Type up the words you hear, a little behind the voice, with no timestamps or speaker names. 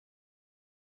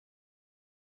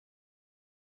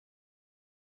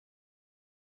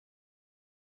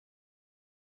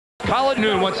Solid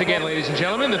noon once again, ladies and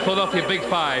gentlemen. The Philadelphia Big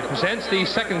Five presents the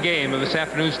second game of this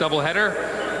afternoon's doubleheader,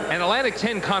 an Atlantic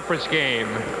 10 conference game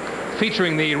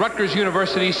featuring the Rutgers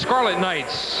University Scarlet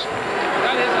Knights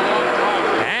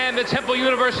and the Temple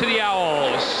University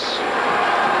Owls.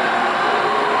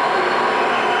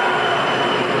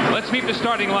 Let's meet the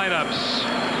starting lineups.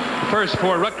 First,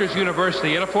 for Rutgers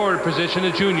University, at a forward position,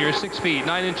 a junior, 6 feet,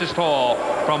 9 inches tall,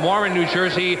 from Warren, New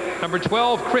Jersey, number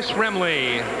 12, Chris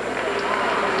Remley.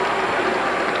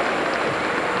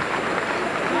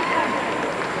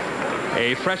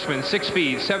 A freshman, 6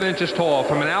 feet, 7 inches tall,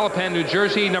 from Manalapan, New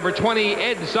Jersey, number 20,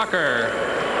 Ed Zucker.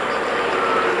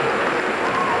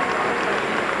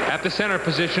 At the center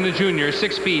position, a junior,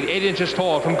 6 feet, 8 inches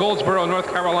tall, from Goldsboro, North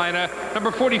Carolina,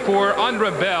 number 44, Andra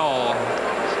Bell.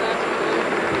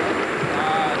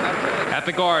 At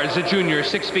the guards, a junior,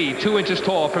 6 feet, 2 inches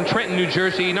tall, from Trenton, New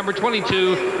Jersey, number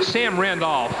 22, Sam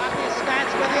Randolph.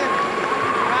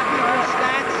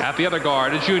 At the other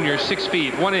guard, a junior, 6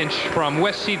 feet, 1 inch, from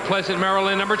West Seat Pleasant,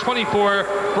 Maryland, number 24,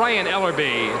 Brian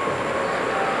Ellerby.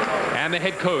 And the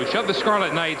head coach of the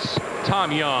Scarlet Knights,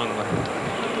 Tom Young.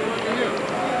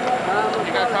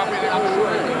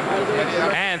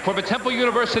 And for the Temple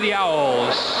University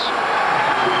Owls,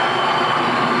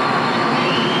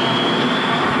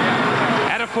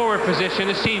 at a forward position,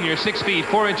 a senior, 6 feet,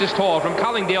 4 inches tall, from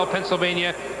Collingdale,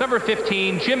 Pennsylvania, number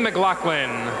 15, Jim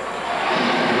McGonigle.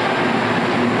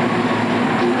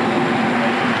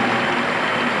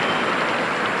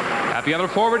 At the other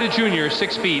forward, a junior,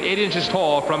 6 feet, 8 inches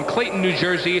tall, from Clayton, New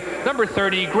Jersey, number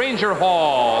 30, Granger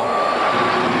Hall.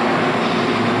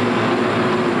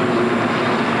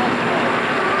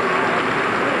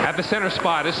 At the center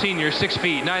spot, a senior, 6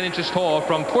 feet, 9 inches tall,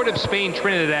 from Port of Spain,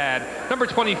 Trinidad, number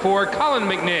 24, Colin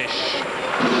McNish.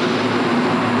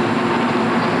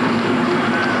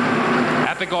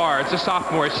 At the guards, a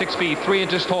sophomore, 6 feet, 3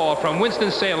 inches tall, from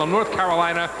Winston-Salem, North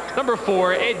Carolina, number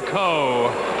 4, Ed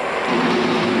Coe.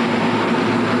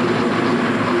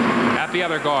 At the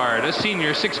other guard, a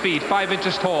senior, 6 feet, 5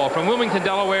 inches tall, from Wilmington,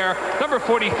 Delaware, number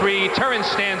 43, Terrence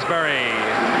Stansbury.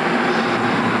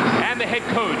 And the head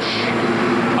coach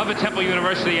of the Temple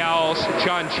University Owls,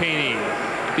 John Chaney.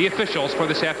 The officials for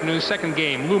this afternoon's second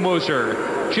game, Lou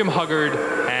Moser, Jim Huggard,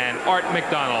 and Art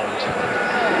McDonald.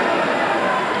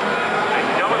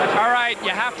 All right, you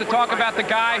have to talk about the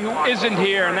guy who isn't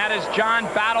here, and that is John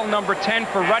Battle, number 10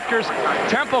 for Rutgers.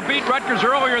 Temple beat Rutgers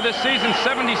earlier this season,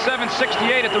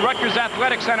 77-68 at the Rutgers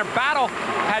Athletic Center. Battle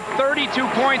had 32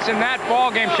 points in that ball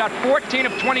game, shot 14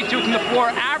 of 22 from the floor,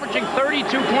 averaging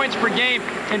 32 points per game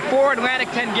in 4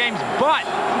 Atlantic 10 games. But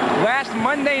last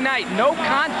Monday night, no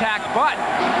contact, but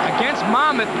against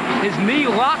Monmouth, his knee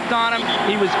locked on him.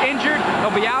 He was injured.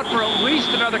 He'll be out for at least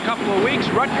another couple of weeks.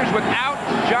 Rutgers without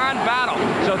John Battle.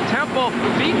 So Temple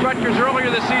beat Rutgers earlier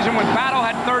this season when Battle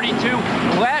had 32.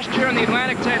 Last year in the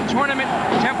Atlantic 10 tournament,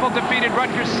 Temple defeated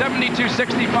Rutgers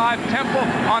 72-65. Temple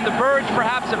on the verge,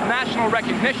 perhaps, of national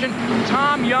recognition.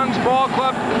 Tom Young's ball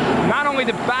club, not only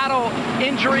the Battle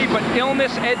injury, but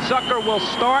illness. Ed Zucker will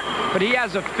start, but he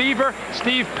has a fever.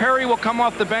 Steve Perry will come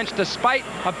off the bench despite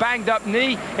a banged-up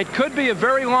knee. It could be a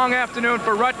very long afternoon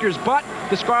for Rutgers, but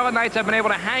the Scarlet Knights have been able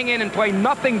to hang in and play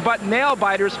nothing but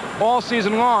nail-biters all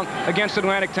season long against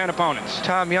Atlantic 10 opponents.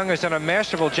 Tom Young has done a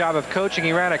masterful job of coaching.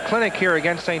 He ran a clinic here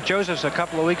against St. Joseph's a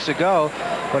couple of weeks ago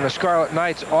when the Scarlet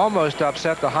Knights almost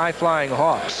upset the high-flying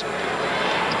Hawks.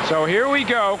 So here we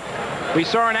go. We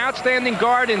saw an outstanding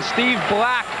guard in Steve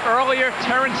Black earlier.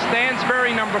 Terrence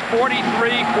Stansbury, number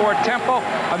 43 for Temple.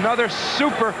 Another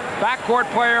super backcourt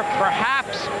player,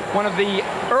 perhaps one of the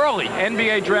early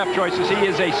NBA draft choices. He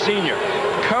is a senior.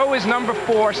 Coe is number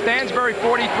 4. Stansbury,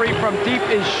 43 from deep,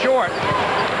 is short.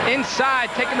 Inside,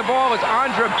 taking the ball is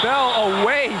Andra Bell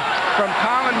away from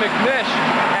Colin McNish.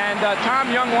 And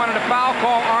Tom Young wanted a foul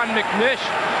call on McNish,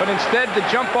 but instead the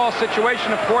jump ball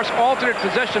situation, of course, alternate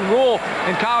possession rule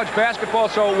in college basketball,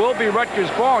 so it will be Rutgers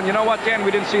ball. And you know what, Dan?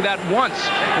 We didn't see that once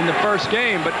in the first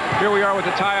game, but here we are with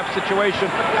the tie-up situation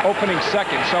opening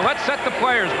second. So let's set the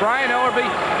players. Brian Ellerby,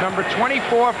 number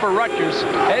 24 for Rutgers.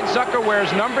 Ed Zucker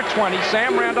wears number 20.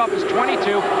 Sam Randolph is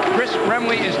 22. Chris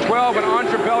Remley is 12. And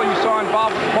Andra Bell, you saw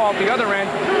involved with the ball at the other end,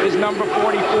 is number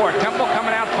 44. Temple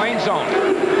coming out playing zone.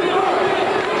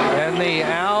 And the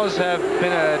Owls have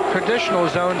been a traditional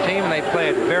zone team, and they play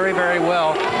it very, very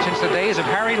well since the days of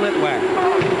Harry Litwack.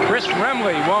 Chris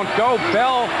Remley won't go.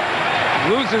 Bell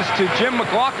loses to Jim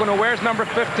McGonigle, who wears number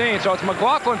 15. So it's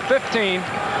McGonigle 15.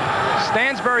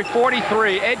 Stansbury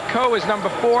 43. Ed Coe is number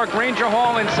 4. Granger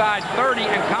Hall inside 30.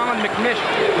 And Colin McNish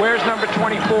wears number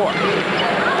 24.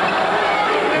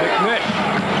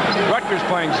 McNish. Rutgers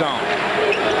playing zone.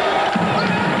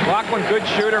 McLaughlin, good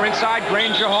shooter inside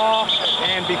Granger Hall,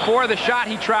 and before the shot,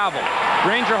 he traveled.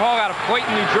 Granger Hall out of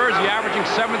Clayton, New Jersey, averaging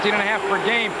 17.5 per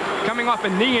game. Coming off a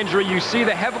knee injury, you see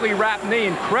the heavily wrapped knee.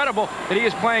 Incredible that he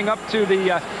is playing up to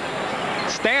the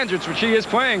standards which he is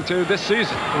playing to this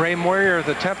season. Ray Moyer of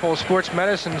the Temple Sports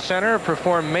Medicine Center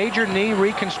performed major knee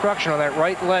reconstruction on that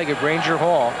right leg of Granger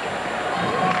Hall.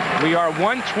 We are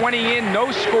 120 in,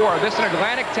 no score. This is an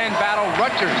Atlantic 10 battle.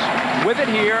 Rutgers with it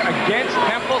here against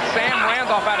Temple. Sam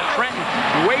Randolph out of Trenton,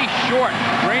 way short.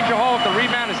 Granger Hall with the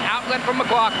rebound is outlet from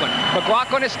McLaughlin.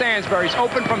 McLaughlin is Stansbury's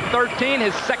open from 13.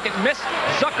 His second miss.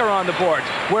 Zucker on the boards.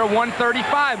 We're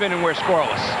 135 in and we're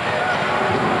scoreless.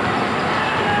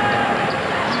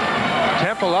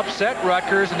 Temple upset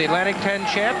Rutgers in the Atlantic 10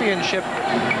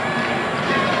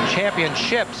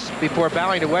 championships before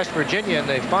bowing to West Virginia in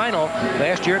the final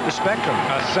last year at the Spectrum.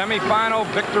 A semifinal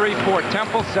victory for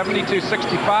Temple,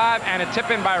 72-65, and a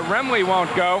tip-in by Remley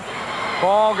won't go.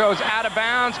 Ball goes out of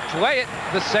bounds. Play it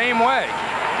the same way.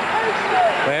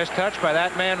 Last touch by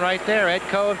that man right there, Ed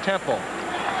Coe of Temple.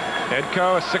 Ed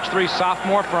Coe, a 6'3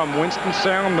 sophomore from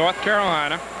Winston-Salem, North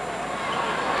Carolina.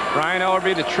 Brian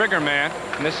Ellerby, the trigger man,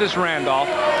 and this is Randolph.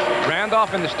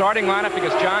 Randolph in the starting lineup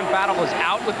because John Battle is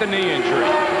out with the knee injury.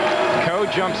 Coe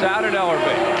jumps out at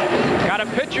Ellerby. Got a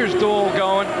pitcher's duel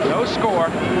going, no score.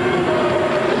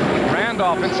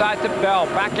 Randolph inside to Bell,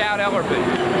 back out Ellerby.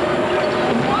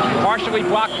 Partially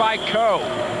blocked by Coe,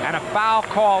 and a foul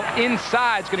call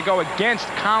inside is going to go against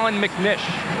Colin McNish.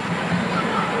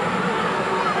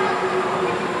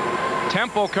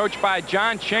 Temple, coached by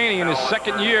John Chaney in his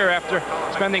second year after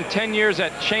spending 10 years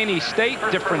at Chaney State.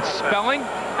 Different spelling.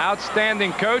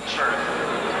 Outstanding coach.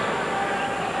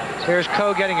 Here's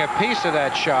Coe getting a piece of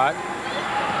that shot,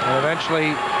 and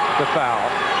eventually the foul.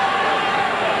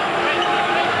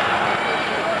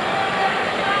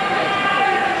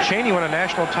 Chaney won a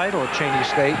national title at Chaney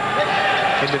State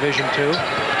in Division II.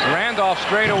 Randolph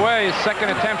straight away, his second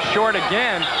attempt short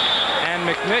again. And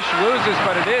McNish loses,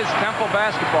 but it is Temple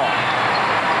basketball.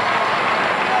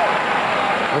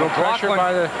 Little pressure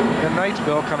by the Knights,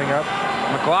 Bill, coming up.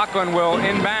 McLaughlin will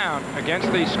inbound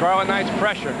against the Scarlet Knights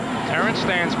pressure. Terrence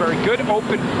Stansbury, good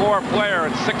open floor player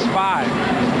at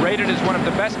 6'5", rated as one of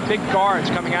the best big guards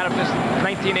coming out of this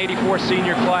 1984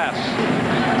 senior class.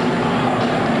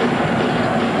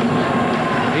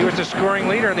 He was the scoring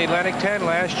leader in the Atlantic 10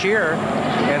 last year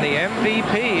and the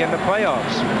MVP in the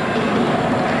playoffs.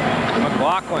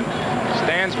 McLaughlin,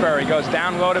 Stansbury goes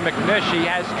down low to McNish. He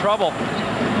has trouble.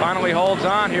 Finally holds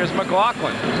on. Here's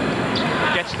McLaughlin.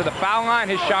 Gets to the foul line.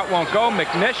 His shot won't go.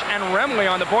 McNish and Remley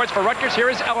on the boards for Rutgers. Here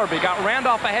is Ellerby. Got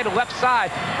Randolph ahead left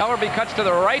side. Ellerby cuts to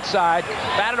the right side.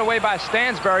 Batted away by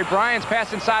Stansbury. Bryan's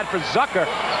pass inside for Zucker.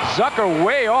 Zucker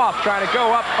way off, trying to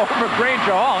go up over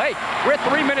Granger Hall. Hey, we're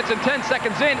 3 minutes and 10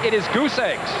 seconds in. It is goose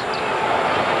eggs.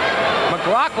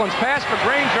 McLaughlin's pass for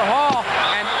Granger Hall,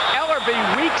 and Ellerby,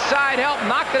 weak side help,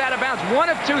 knocked it out of bounds. One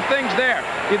of two things there.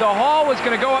 Either Hall was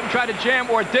going to go up and try to jam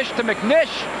or dish to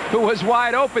McNish, who was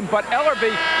wide open, but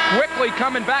Ellerby quickly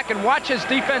coming back, and watch his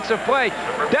defensive play.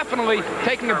 Definitely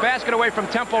taking a basket away from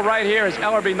Temple right here as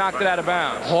Ellerby knocked it out of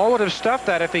bounds. Hall would have stuffed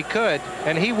that if he could,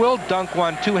 and he will dunk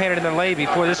one two-handed in the lay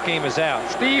before this game is out.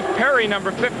 Steve Perry,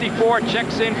 number 54,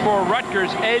 checks in for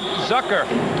Rutgers. Ed Zucker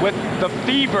with the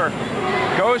fever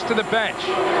goes to the bench.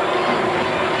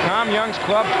 Tom Young's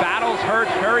club battles hurt.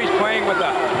 Perry's playing with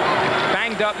a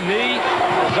banged-up knee.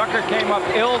 Zucker came up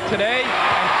ill today.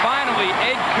 And finally,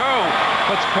 Ed Coe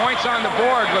puts points on the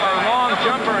board with a long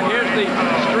jumper. And here's the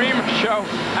streamer show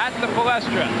at the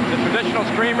Palestra. The traditional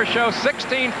streamer show,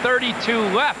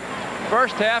 16:32 left.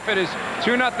 First half, it is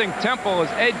 2-0 Temple as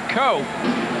Ed Coe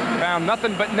found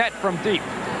nothing but net from deep.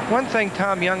 One thing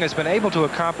Tom Young has been able to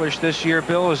accomplish this year,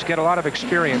 Bill, is get a lot of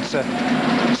experience.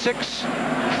 6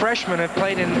 freshmen have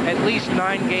played in at least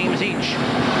 9 games each.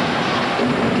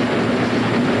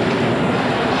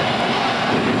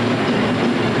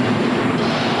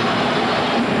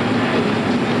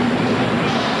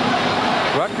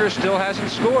 Rutgers still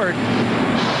hasn't scored.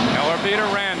 Ellerby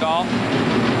to Randolph.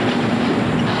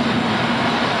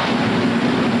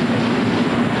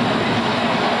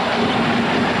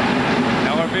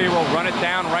 Ellerby will run it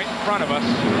down right in front of us.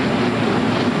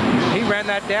 He ran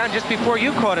that down just before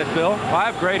you caught it, Bill.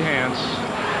 5 great hands.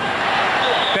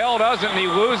 Bell doesn't, and he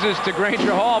loses to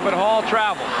Granger Hall, but Hall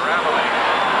travels.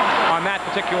 On that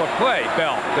particular play,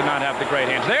 Bell did not have the great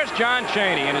hands. There's John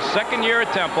Chaney in his second year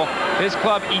at Temple. His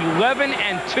club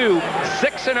 11-2,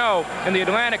 6-0 in the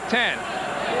Atlantic 10.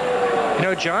 You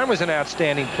know, John was an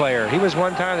outstanding player. He was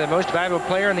one time the most valuable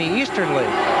player in the Eastern League.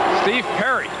 Steve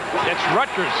Perry gets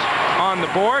Rutgers on the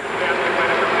board.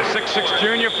 The 6'6"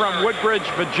 junior from Woodbridge,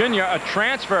 Virginia, a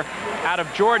transfer out of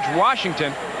George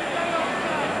Washington.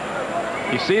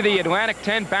 You see the Atlantic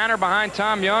 10 banner behind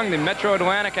Tom Young, the Metro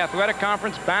Atlantic Athletic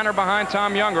Conference banner behind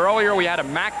Tom Young. Earlier we had a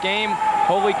MAC game,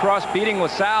 Holy Cross beating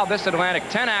LaSalle, this Atlantic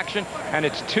 10 action, and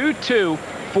it's 2-2,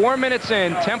 4 minutes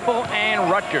in, Temple and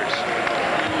Rutgers.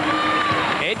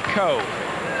 Ed Coe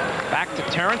back to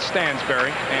Terrence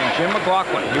Stansbury and Jim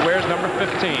McLaughlin. He wears number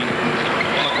 15.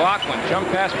 McLaughlin, jump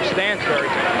pass for Stansbury.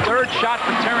 Third shot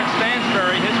for Terrence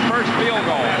Stansbury, his first field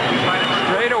goal.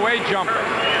 Straightaway jumper.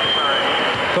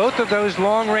 Both of those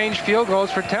long-range field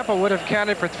goals for Temple would have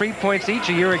counted for 3 points each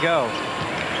a year ago.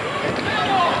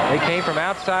 They came from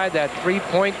outside that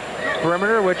 3-point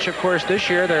perimeter, which, of course, this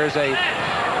year there's a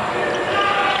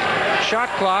shot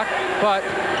clock, but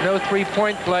no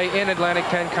 3-point play in Atlantic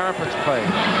 10 conference play.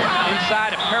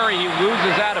 Inside of Perry, he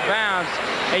loses out of bounds.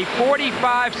 A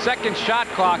 45-second shot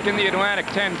clock in the Atlantic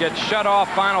 10 gets shut off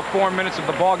final 4 minutes of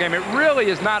the ball game. It really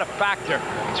is not a factor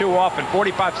too often.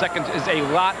 45 seconds is a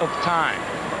lot of time.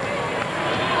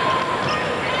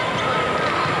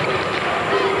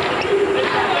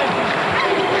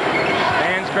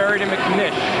 Stansbury to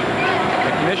McNish.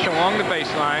 McNish along the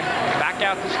baseline. Back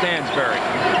out to Stansbury.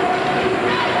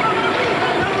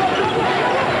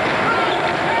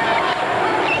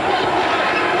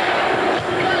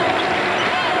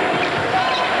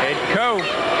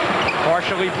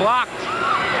 Partially blocked.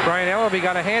 Brian Ellerby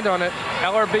got a hand on it.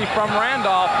 Ellerby from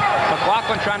Randolph.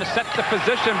 McLaughlin trying to set the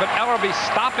position, but Ellerby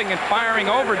stopping and firing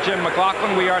over Jim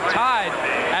McLaughlin. We are tied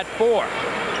at 4.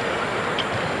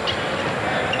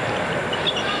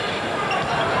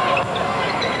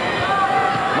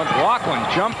 McLaughlin,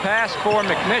 jump pass for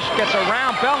McNish, gets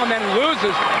around Bell and then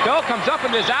loses. Bell comes up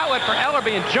with his outlet for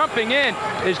Ellerby, and jumping in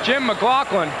is Jim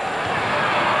McLaughlin.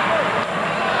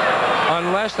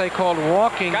 Unless they called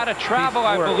walking. Got to travel,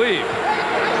 before. I believe.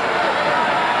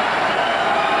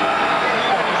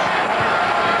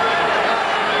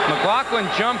 McLaughlin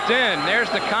jumped in. There's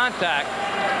the contact.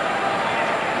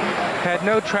 Had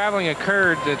no traveling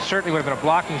occurred, it certainly would have been a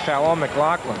blocking foul on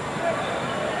McLaughlin.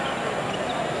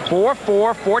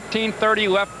 4-4, 14:30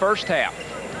 left first half.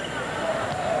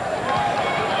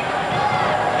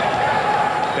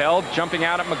 Bell jumping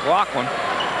out at McLaughlin.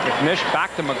 McNish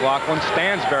back to McLaughlin.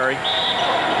 Stansbury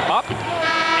up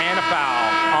and a foul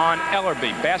on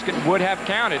Ellerby. Basket would have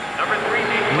counted.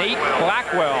 Nate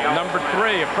Blackwell, number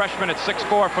 3, a freshman at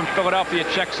 6'4" from Philadelphia,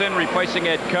 checks in, replacing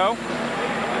Ed Coe.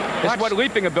 This is what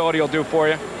leaping ability will do for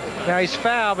you. Now he's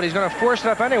fouled, but he's going to force it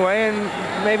up anyway and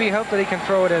maybe hope that he can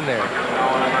throw it in there.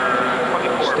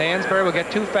 Stansbury will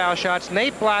get 2 foul shots.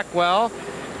 Nate Blackwell,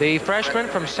 the freshman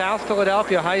from South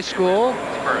Philadelphia High School,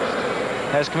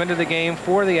 has come into the game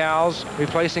for the Owls,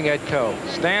 replacing Ed Coe.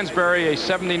 Stansbury, a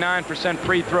 79%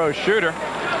 free throw shooter.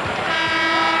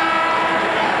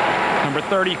 Number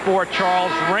 34,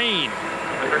 Charles Rain,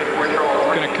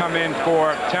 is going to come in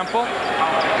for Temple.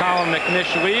 Colin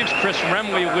McNish leaves. Chris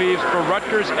Remley leaves for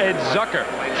Rutgers. Ed Zucker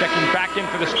checking back in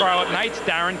for the Scarlet Knights.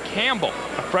 Darren Campbell,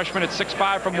 a freshman at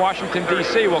 6'5" from Washington,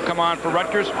 D.C., will come on for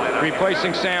Rutgers,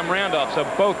 replacing Sam Randolph. So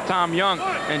both Tom Young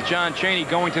and John Chaney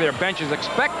going to their benches.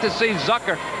 Expect to see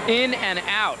Zucker in and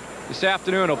out this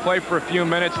afternoon. He'll play for a few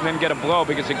minutes and then get a blow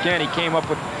because, again, he came up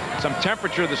with some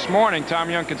temperature this morning.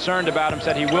 Tom Young, concerned about him,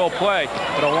 said he will play,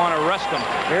 but I want to rest him.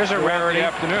 There's a rarity. The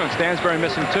afternoon. Stansbury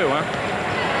missing 2, huh?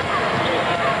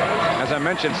 As I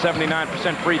mentioned,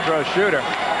 79% free throw shooter.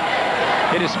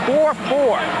 It is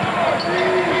 4-4.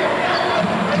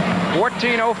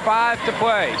 14:05 to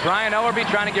play. Brian Ellerby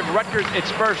trying to give Rutgers its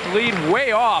first lead,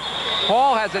 way off.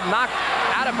 Hall has it knocked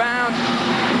out of bounds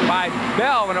by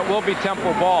Bell, and it will be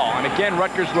Temple ball. And again,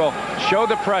 Rutgers will show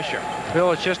the pressure.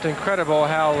 Bill, it's just incredible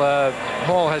how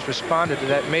Hall has responded to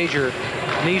that major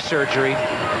knee surgery.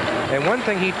 And one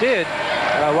thing he did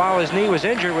while his knee was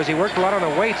injured was he worked a lot on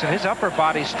the weights, and his upper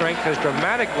body strength has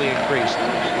dramatically increased.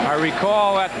 I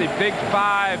recall at the Big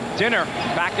 5 dinner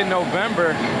back in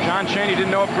November, John Chaney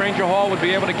didn't know if Granger Hall would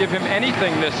be able to give him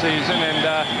anything this season,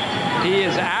 and he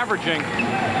is averaging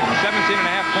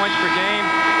 17.5 points per game,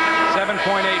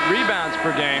 7.8 rebounds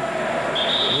per game.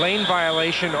 Lane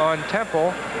violation on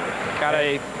Temple. Got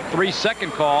a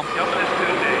 3-second call.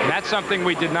 And that's something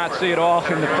we did not see at all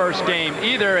in the first game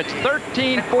either. It's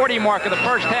 13:40 mark of the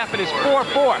first half. It is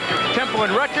 4-4. Temple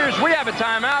and Rutgers. We have a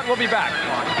timeout. We'll be back.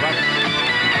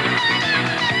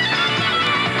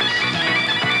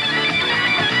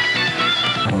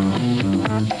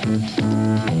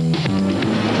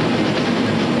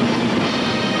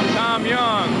 Tom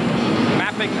Young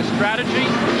mapping the strategy.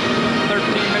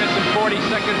 13 minutes and 40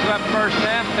 seconds left first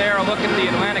half. there, a look at the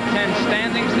Atlantic 10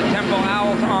 standings. The Temple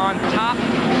Owls on top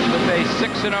with a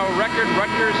 6-0 record.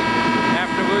 Rutgers,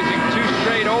 after losing 2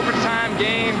 straight overtime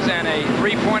games and a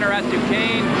 3-pointer at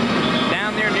Duquesne,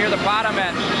 down there near the bottom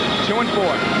at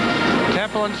 2-4.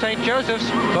 Temple and St. Joseph's,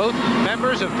 both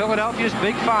members of Philadelphia's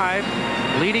Big Five,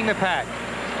 leading the pack.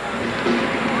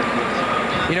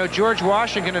 You know, George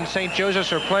Washington and St.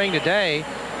 Joseph's are playing today,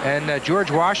 and George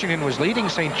Washington was leading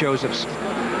St. Joseph's.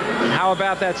 How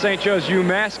about that St. Joe's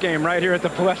UMass game right here at the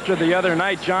Palestra the other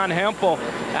night? John Hempel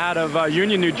out of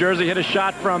Union, New Jersey, hit a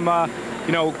shot from,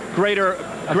 you know, greater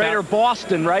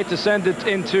Boston, right, to send it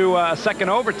into second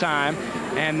overtime.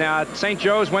 And St.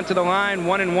 Joe's went to the line,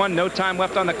 1-1, no time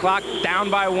left on the clock, down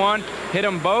by 1, hit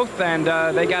them both, and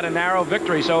they got a narrow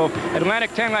victory. So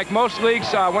Atlantic 10, like most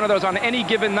leagues, one of those on any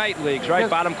given night leagues, right?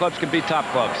 Bottom clubs can beat top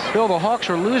clubs. Bill, the Hawks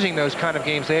were losing those kind of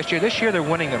games last year. This year they're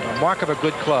winning them, a mark of a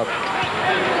good club.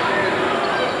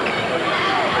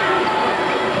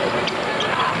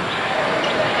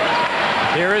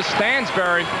 Here is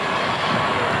Stansbury.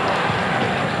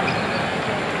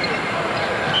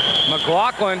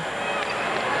 McGonigle,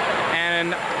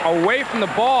 and away from the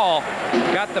ball,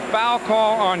 got the foul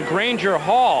call on Granger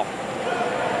Hall.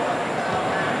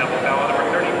 Double foul,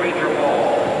 number 30, Granger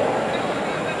Hall.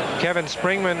 Kevin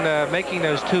Springman making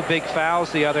those 2 big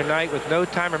fouls the other night with no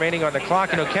time remaining on the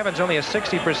clock. You know, Kevin's only a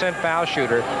 60% foul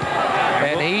shooter,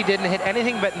 and he didn't hit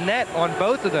anything but net on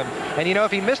both of them. And, you know,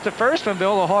 if he missed the first one,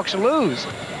 Bill, the Hawks lose.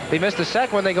 If he missed the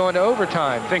second one, they go into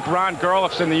overtime. I think Ron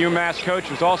Gerlifson, the UMass coach,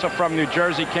 who's also from New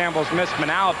Jersey, Campbell's Miss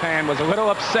Manalapan, was a little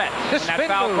upset when that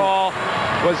foul call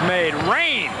was made.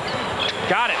 Rain!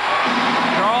 Got it.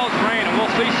 Charles Rain, and we'll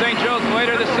see St. Joe's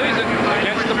later this season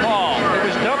against DePaul. It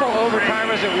was double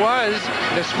overtime as it was.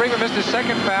 If Springman missed the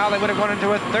second foul, they would have gone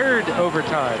into a 3rd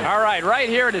overtime. All right, right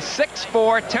here it is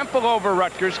 6-4, Temple over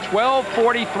Rutgers,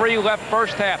 12:43 left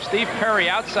first half. Steve Perry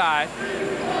outside.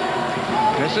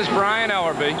 This is Brian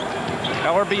Ellerby.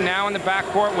 Ellerby now in the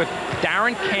backcourt with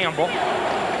Darren Campbell,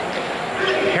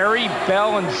 Harry,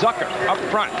 Bell, and Zucker up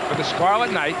front for the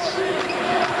Scarlet Knights.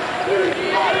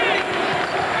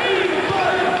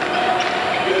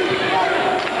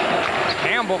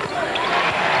 Campbell.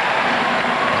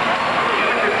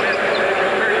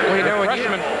 Well, you know,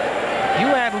 freshman.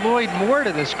 You add Lloyd Moore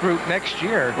to this group next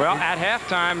year. Well, at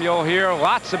halftime, you'll hear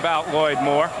lots about Lloyd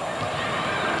Moore.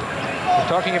 We're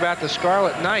talking about the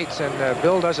Scarlet Knights, and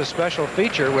Bill does a special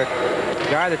feature with a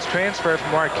guy that's transferred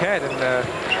from Marquette and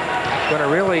going to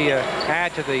really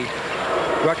add to the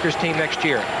Rutgers team next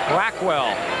year.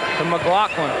 Blackwell to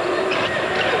McGonigle.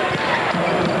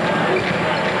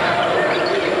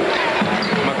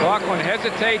 McGonigle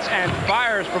hesitates and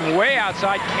fires from way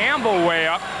outside. Campbell way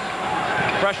up.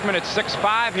 Freshman at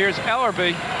 6'5". Here's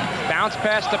Ellerby. Bounce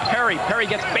pass to Perry. Perry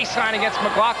gets baseline against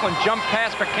McGonigle. Jump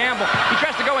pass for Campbell. He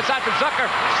tries to go inside for Zucker.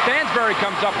 Stansbury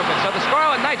comes up with it. So the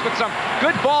Scarlet Knights with some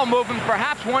good ball movement.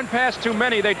 Perhaps one pass too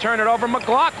many. They turn it over.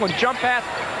 McGonigle. Jump pass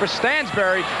for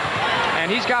Stansbury.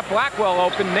 And he's got Blackwell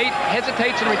open. Nate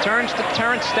hesitates and returns to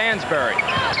Terrence Stansbury.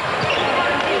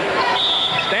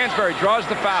 Stansbury draws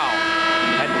the foul.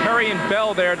 And Perry and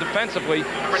Bell there defensively.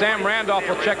 Sam Randolph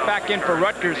will check back in for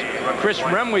Rutgers. Chris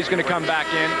Remley's going to come back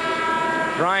in.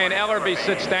 Brian Ellerby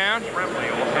sits down,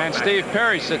 and Steve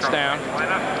Perry sits down.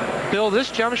 Bill, this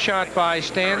jump shot by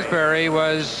Stansbury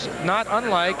was not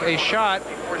unlike a shot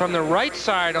from the right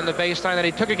side on the baseline that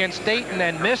he took against Dayton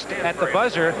and missed at the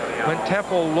buzzer when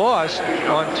Temple lost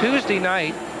on Tuesday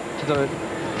night to the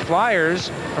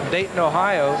Flyers from Dayton,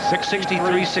 Ohio,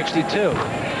 63-62.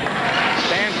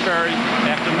 Stansbury,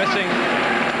 after missing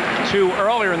 2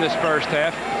 earlier in this first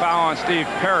half, foul on Steve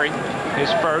Perry,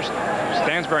 his first.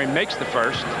 Stansbury makes the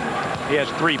first. He has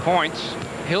 3 points.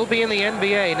 He'll be in the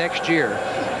NBA next year.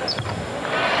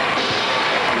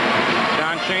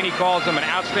 John Chaney calls him an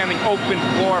outstanding open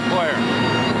floor player.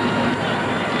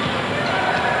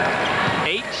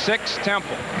 8-6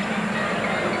 Temple.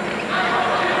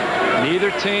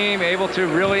 Neither team able to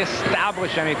really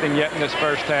establish anything yet in this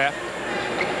first half.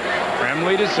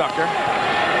 Remley to Zucker.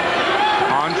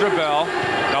 Andra Bell,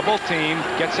 double team,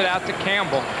 gets it out to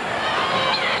Campbell.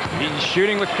 He's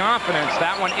shooting with confidence.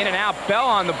 That one in and out. Bell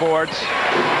on the boards.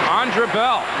 Andra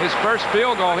Bell, his first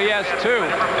field goal. He has 2.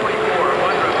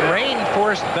 Rain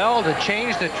forced Bell to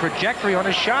change the trajectory on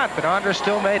his shot, but Andra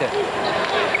still made it.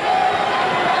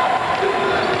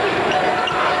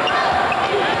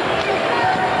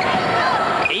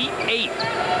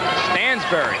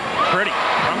 Stansbury, pretty,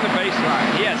 from the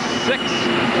baseline. He has 6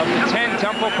 of the 10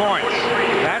 Temple points.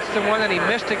 That's the one that he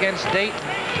missed against Dayton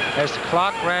as the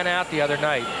clock ran out the other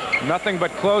night. Nothing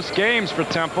but close games for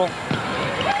Temple.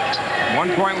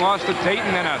 1-point loss to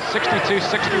Dayton and a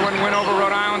 62-61 win over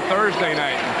Rhode Island Thursday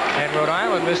night. And Rhode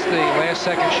Island missed the last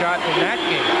second shot in that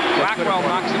game. Blackwell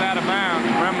knocks it out of bounds.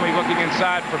 Remley looking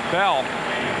inside for Bell.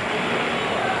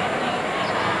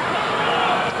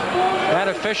 That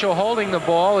official holding the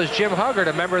ball is Jim Huggard,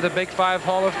 a member of the Big Five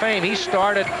Hall of Fame. He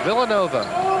starred at Villanova.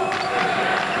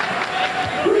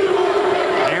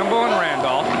 Campbell and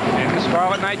Randolph in the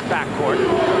Scarlet Knights backcourt.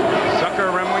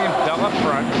 Zucker, Remley, and Bell up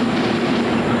front.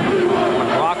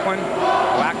 McLaughlin,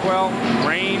 Blackwell,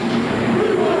 Rain,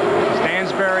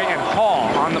 Stansbury, and Hall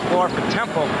on the floor for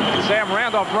Temple. Sam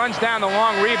Randolph runs down the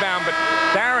long rebound, but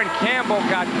Darren Campbell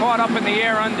got caught up in the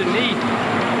air underneath,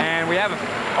 and we have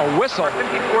a whistle.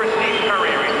 54, Steve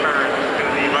Curry returns to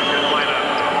the Rutgers lineup.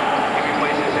 He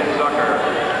replaces his Zucker.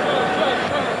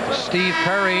 Steve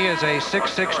Perry is a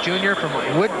 6'6" junior from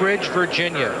Woodbridge,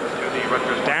 Virginia.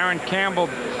 Darren Campbell,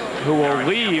 who will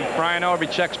leave. Brian Ellerby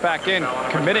checks back in,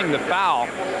 committing the foul.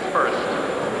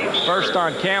 First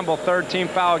on Campbell, third team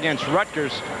foul against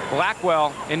Rutgers.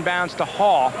 Blackwell inbounds to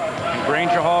Hall.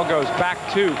 Granger Hall goes back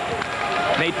to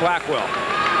Nate Blackwell.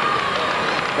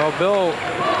 Well, Bill,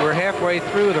 we're halfway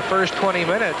through the first 20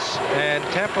 minutes, and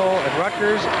Temple and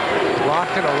Rutgers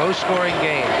locked in a low-scoring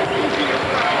game.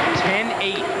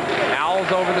 10-8.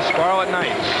 Owls over the Scarlet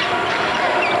Knights.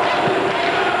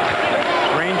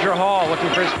 Granger Hall looking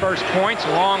for his first points.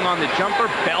 Long on the jumper.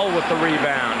 Bell with the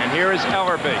rebound. And here is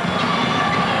Ellerby.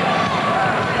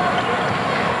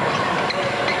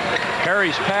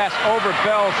 Perry's pass over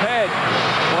Bell's head.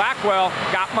 Blackwell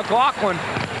got McLaughlin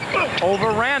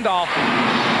over Randolph.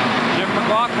 Jim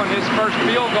McLaughlin, his first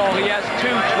field goal. He has 2,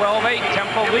 12-8.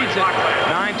 Temple leads it.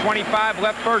 9:25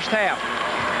 left first half.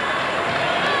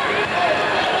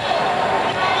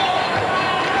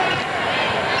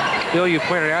 Bill, you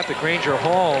pointed out that Granger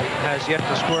Hall has yet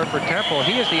to score for Temple.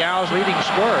 He is the Owls' leading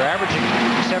scorer, averaging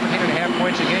 17.5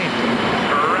 points a game.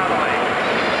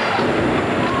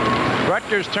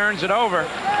 Rutgers turns it over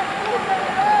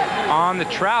on the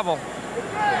travel.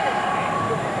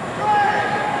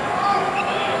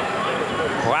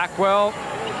 Blackwell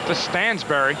to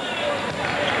Stansbury.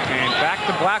 And back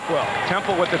to Blackwell.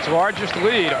 Temple with its largest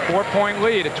lead, a 4-point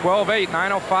lead at 12-8,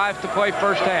 9:05 to play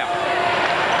first half.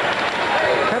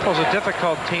 Temple's a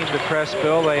difficult team to press,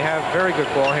 Bill. They have very good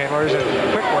ball handlers and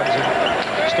quick ones in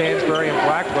Stansbury and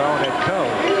Blackwell and at Coe.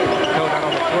 Coe not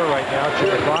on the floor right now. Jim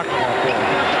McLaughlin out there.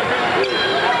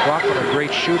 McLaughlin, a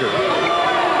great shooter.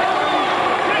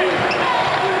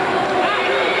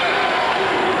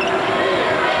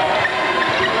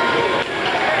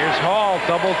 Here's Hall,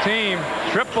 double team,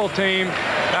 triple team.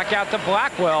 Back out to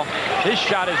Blackwell. His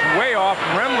shot is way off.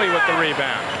 Remley with the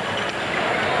rebound.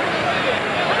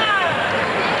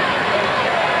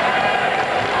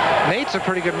 Nate's a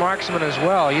pretty good marksman as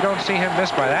well. You don't see him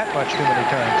miss by that much too many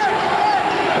times.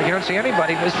 Like you don't see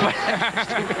anybody miss by that much.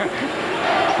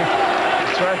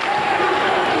 That's right.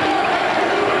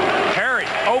 Perry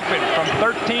open from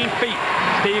 13 feet.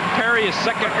 Steve Perry, his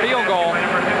second field goal.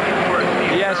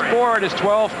 He has 4. It is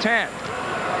 12-10.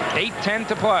 8:10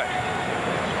 to play.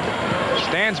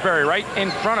 Stansbury right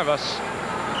in front of us.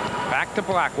 Back to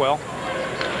Blackwell.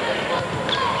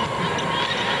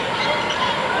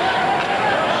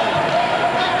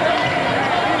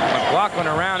 McLaughlin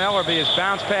around Ellerby. His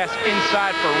bounce pass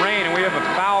inside for Rain, and we have a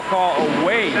foul call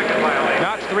away.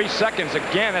 Now it's 3 seconds.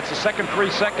 Again, that's the second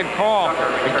 3-second call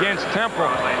against Temple.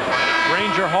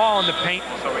 Granger Hall in the paint.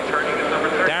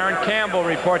 Darren Campbell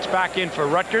reports back in for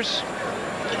Rutgers.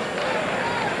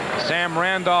 Sam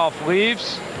Randolph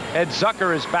leaves. Ed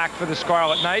Zucker is back for the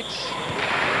Scarlet Knights.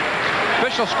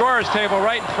 Official scorers table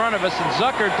right in front of us, and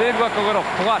Zucker did look a little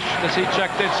flushed as he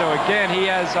checked in. So again,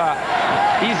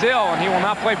 he's ill, and he will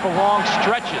not play for long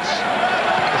stretches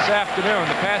this afternoon.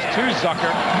 The pass to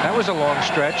Zucker. That was a long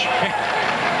stretch.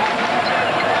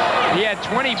 He had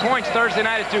 20 points Thursday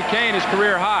night at Duquesne, his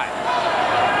career high.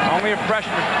 Only a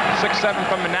freshman, 6'7"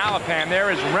 from Manalapan.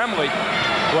 There is Remley,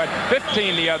 who had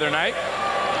 15 the other night.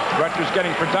 Rutgers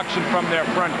getting production from their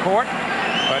front court.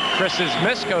 But Chris's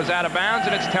miss goes out of bounds,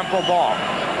 and it's Temple ball.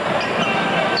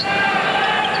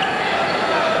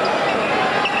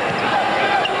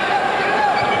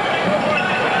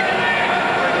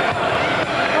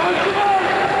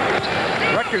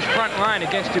 Rutgers front line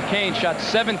against Duquesne shot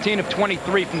 17 of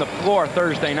 23 from the floor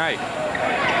Thursday night.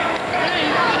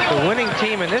 The winning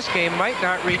team in this game might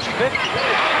not reach 50.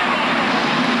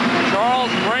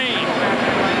 Charles Rain,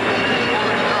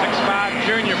 6'5"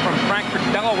 junior from Frankfort,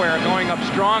 Delaware, going up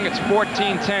strong. It's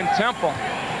 14-10 Temple.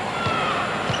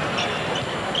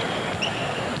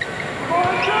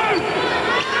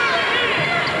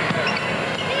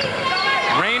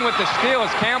 Rain with the steal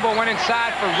as Campbell went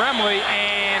inside for Remley,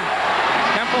 and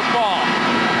Temple's ball.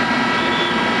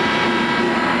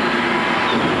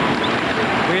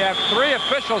 We have 3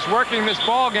 officials working this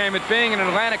ball game, it being an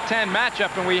Atlantic 10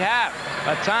 matchup, and we have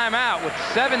a timeout with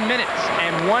 7 minutes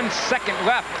and 1 second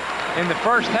left in the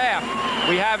first half.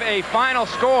 We have a final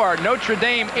score, Notre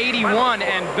Dame 81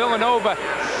 and Villanova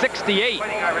 68.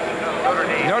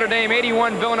 Notre Dame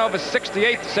 81, Villanova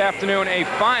 68 this afternoon, a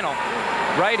final.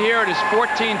 Right here it is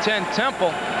 14-10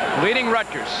 Temple leading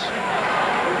Rutgers.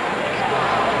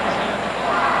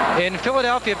 In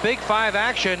Philadelphia Big 5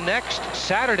 action next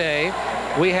Saturday,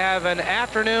 we have an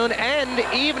afternoon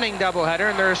and evening doubleheader,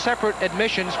 and there are separate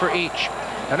admissions for each.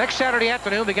 Now, next Saturday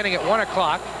afternoon, beginning at 1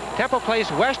 o'clock, Temple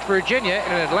plays West Virginia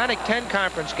in an Atlantic 10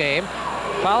 conference game,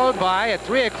 followed by, at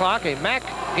 3 o'clock, a MAC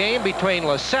game between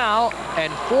LaSalle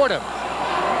and Fordham.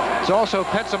 It's also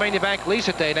Pennsylvania Bank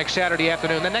Lisa Day next Saturday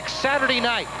afternoon. The next Saturday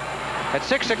night, at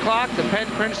 6 o'clock, the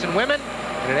Penn-Princeton women,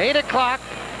 and at 8 o'clock,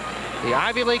 the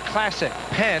Ivy League Classic,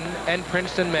 Penn and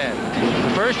Princeton men.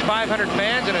 The first 500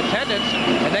 fans in attendance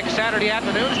at next Saturday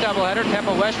afternoon's doubleheader,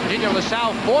 Temple, West Virginia,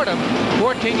 LaSalle, Fordham,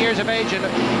 14 years of age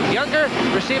and younger,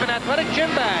 receive an athletic gym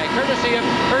bag, courtesy of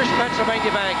First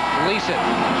Pennsylvania Bank, Leeson.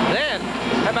 Then,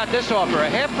 how about this offer? A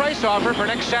half-price offer for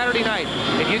next Saturday night.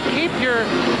 If you keep your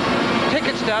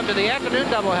ticket stub to the afternoon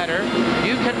doubleheader,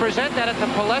 you can present that at the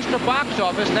Palestra box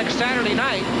office next Saturday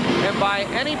night and buy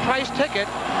any price ticket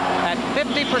at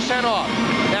 50% off.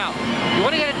 Now, you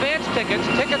want to get advance tickets.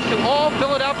 Tickets to all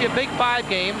Philadelphia Big 5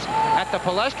 games at the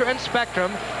Palestra and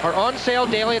Spectrum are on sale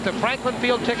daily at the Franklin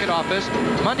Field ticket office,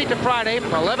 Monday to Friday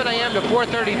from 11 a.m. to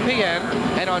 4:30 p.m.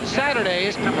 and on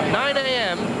Saturdays from 9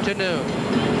 a.m. to noon.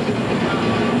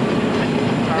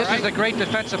 This is a great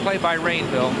defensive play by Rain,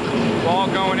 Bill. Ball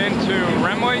going into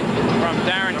Remley from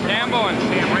Darren Campbell and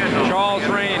Charles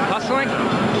Rain hustling.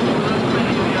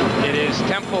 It is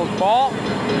Temple's ball.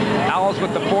 Owls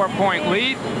with the 4-point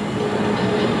lead.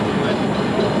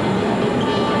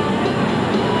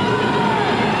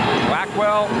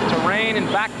 Blackwell to Rain and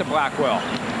back to Blackwell.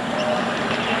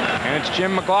 And it's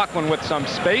Jim McGonigle with some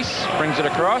space. Brings it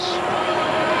across.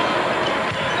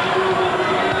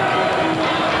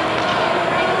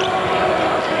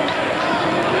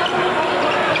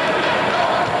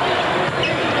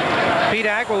 Pete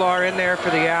Aguilar in there for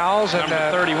the Owls.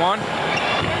 Number 31.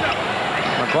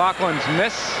 McLaughlin's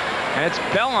miss, and it's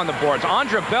Bell on the boards.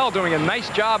 Andra Bell doing a nice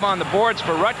job on the boards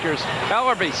for Rutgers.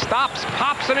 Ellerby stops,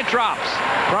 pops, and it drops.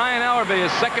 Brian Ellerby,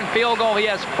 his second field goal, he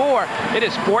has 4. It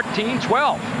is 14-12.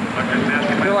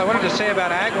 Bill, I wanted to say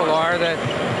about Aguilar that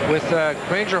with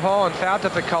Granger Hall and foul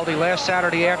difficulty last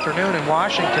Saturday afternoon in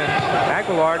Washington,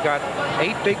 Aguilar got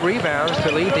 8 big rebounds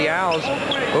to lead the Owls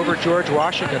over George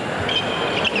Washington.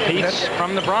 Pete's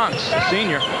from the Bronx,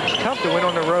 senior. It's tough to win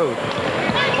on the road.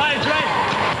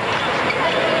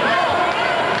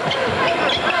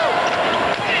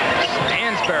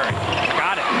 Stansbury,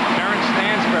 got it. Aaron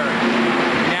Stansbury.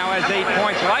 He now has 8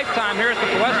 points. Lifetime here at the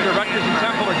Palestra. Rutgers and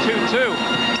Temple are 2-2.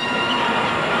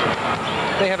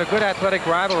 They have a good athletic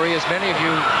rivalry, as many of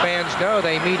you fans know.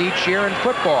 They meet each year in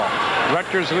football.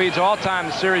 Rutgers leads all time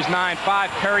the series 9-5.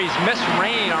 Perry's miss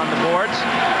Rain on the boards.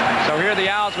 So here are the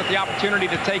Owls with the opportunity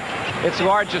to take its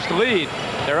largest lead.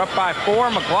 They're up by 4.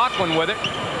 McLaughlin with it.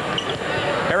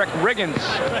 Eric Riggins,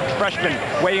 freshman,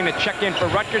 waiting to check in for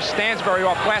Rutgers. Stansbury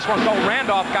off glass, one goal.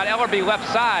 Randolph got Ellerby left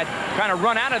side, trying to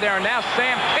run out of there, and now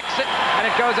Sam picks it, and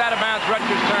it goes out of bounds.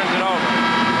 Rutgers turns it over.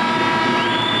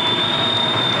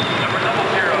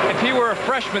 If he were a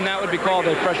freshman, that would be called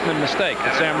a freshman mistake.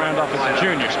 But Sam Randolph is a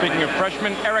junior. Speaking of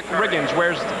freshmen, Eric Riggins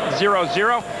wears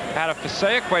 0-0 out of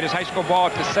Passaic, played his high school ball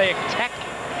at Passaic Tech.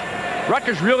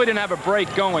 Rutgers really didn't have a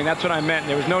break going. That's what I meant.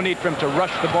 There was no need for him to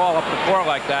rush the ball up the floor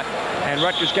like that. And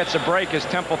Rutgers gets a break as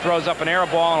Temple throws up an air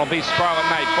ball, and it'll be Scarlet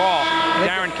Knight ball.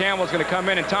 Darren Campbell's going to come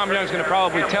in, and Tom Young's going to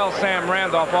probably tell Sam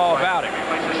Randolph all about it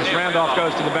as Randolph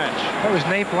goes to the bench. That was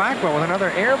Nate Blackwell with another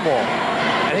air ball.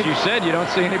 As you said, you don't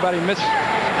see anybody miss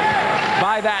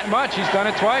by that much. He's done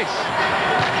it twice.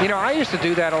 You know, I used to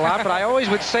do that a lot, but I always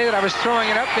would say that I was throwing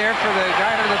it up there for the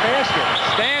guy under the basket.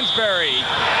 Stansbury,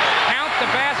 count the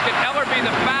basket. Ellerby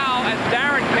the foul as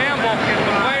Darren Campbell,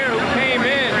 the player who came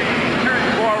in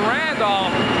for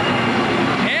Randolph.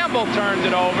 Campbell turned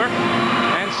it over,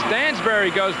 and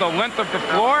Stansbury goes the length of the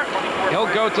floor.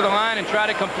 He'll go to the line and try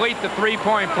to complete the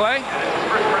three-point play.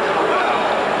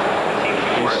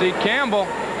 You see Campbell,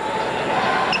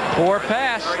 poor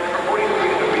pass.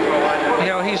 You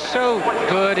know, he's so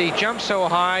good. He jumps so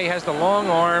high. He has the long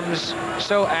arms,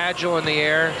 so agile in the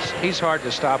air. He's hard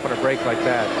to stop on a break like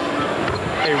that.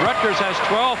 Hey, Rutgers has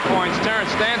 12 points.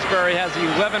 Terrence Stansbury has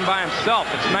 11 by himself.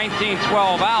 It's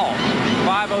 19-12 Owls.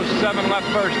 5:07 left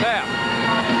first half.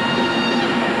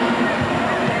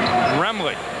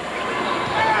 Remley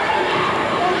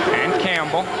and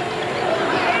Campbell.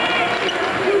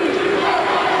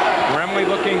 Remley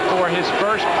looking for his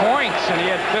first points, and he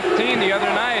had 15 the other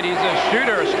night. He's a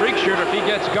shooter, a streak shooter. If he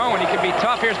gets going, he can be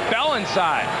tough. Here's Bell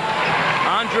inside.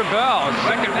 Andra Bell,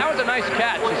 second. That was a nice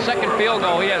catch. His second field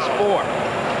goal, he has 4.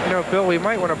 You know, Bill, we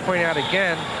might want to point out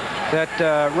again that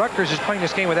Rutgers is playing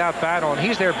this game without Battle, and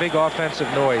he's their big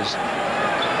offensive noise.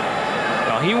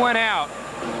 Well, he went out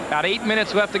about 8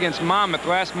 minutes left against Monmouth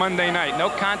last Monday night. No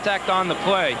contact on the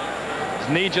play. His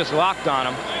knee just locked on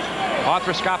him.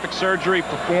 Arthroscopic surgery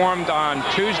performed on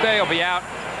Tuesday. He'll be out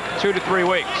 2 to 3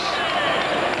 weeks.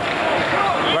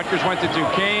 Rutgers went to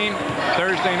Duquesne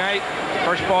Thursday night.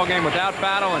 First ball game without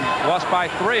Battle and lost by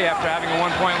 3 after having a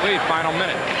 1-point lead final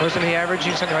minute. Wasn't he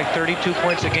averaging something like 32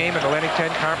 points a game in Atlantic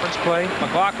 10 conference play?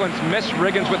 McLaughlin's missed.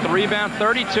 Riggins with the rebound.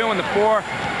 32 in the 4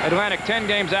 Atlantic 10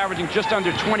 games, averaging just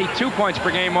under 22 points per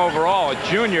game overall. A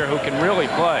junior who can really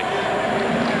play.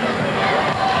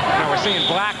 Now we're seeing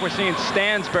Black. We're seeing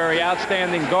Stansbury,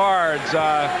 outstanding guards.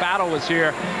 Battle was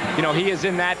here. You know, he is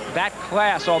in that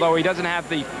class, although he doesn't have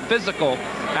the physical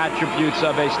attributes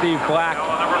of a Steve Black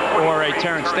or a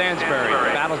Terrence Stansbury.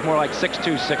 Battle's more like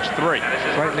 6'2", 6'3".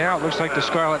 Right now, it looks like the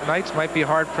Scarlet Knights might be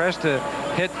hard-pressed to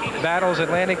hit Battle's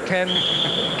Atlantic 10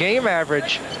 game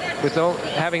average with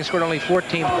having scored only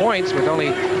 14 points with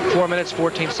only 4 minutes,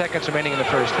 14 seconds remaining in the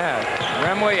first half.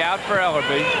 Remley out for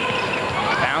Ellerby.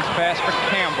 Bounce pass for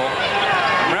Campbell.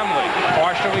 Remley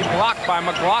partially blocked by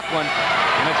McLaughlin,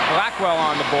 and it's Blackwell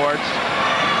on the boards.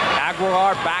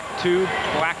 Aguilar back to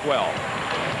Blackwell.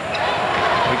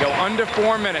 We go under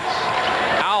 4 minutes.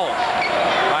 Owls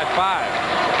by 5.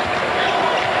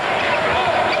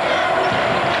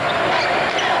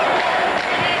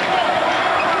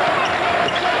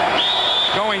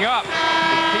 Going up is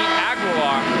Pete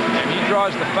Aguilar, and he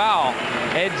draws the foul.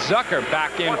 Ed Zucker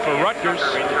back in for Rutgers.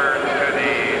 Return to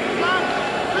the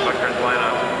Rutgers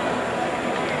lineup.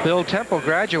 Bill Temple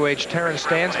graduates Terrence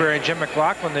Stansbury and Jim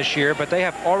McLaughlin this year, but they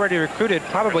have already recruited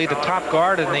probably the top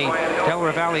guard in the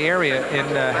Delaware Valley area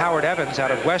in Howard Evans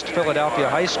out of West Philadelphia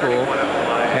High School.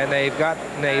 And they've got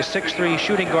a 6'3"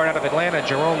 shooting guard out of Atlanta,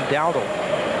 Jerome Dowdle.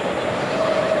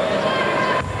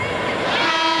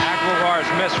 Aguilar's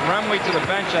missed. Remley to the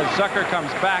bench as Zucker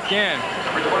comes back in.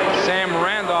 Sam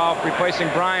Randolph replacing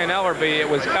Brian Ellerby. It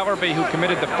was Ellerby who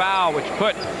committed the foul, which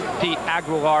put Pete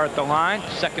Aguilar at the line.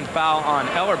 Second foul on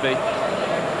Ellerby.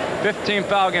 15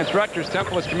 foul against Rutgers.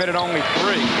 Temple has committed only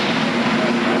 3.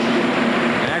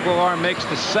 And Aguilar makes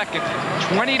the second.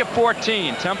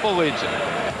 20-14. Temple leads it.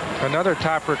 Another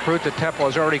top recruit that Temple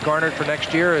has already garnered for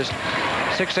next year is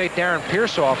 6'8" Darren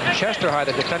Pearsall from Chester High,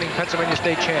 the defending Pennsylvania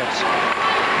State champs.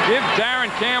 Give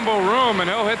Darren Campbell room and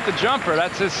he'll hit the jumper.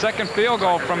 That's his second field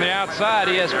goal from the outside.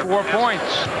 He has 4 points.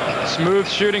 Smooth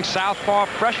shooting southpaw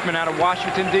freshman out of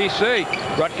Washington, D.C.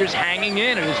 Rutgers hanging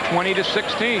in. It is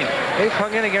 20-16. They've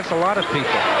hung in against a lot of people.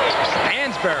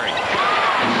 Stansbury.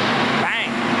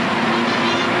 Bang.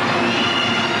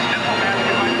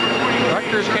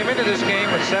 Rutgers came into this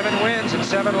game with 7 wins and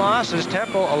 7 losses.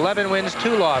 Temple, 11 wins,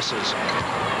 2 losses.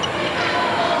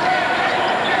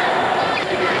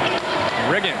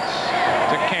 Riggins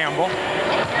to Campbell.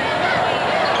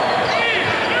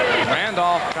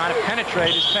 Randolph trying to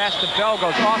penetrate. His pass to Bell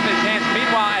goes off his hands.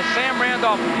 Meanwhile, as Sam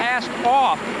Randolph passed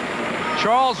off,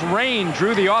 Charles Rain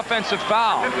drew the offensive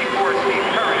foul. 54,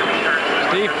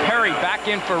 Steve Perry back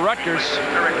in for Rutgers.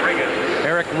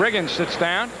 Eric Riggins sits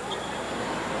down.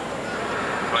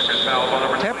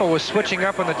 Temple was switching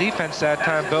up on the defense that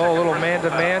time, Bill. A little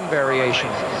man-to-man variation.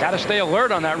 Got to stay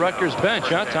alert on that Rutgers bench,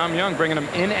 huh? Tom Young bringing them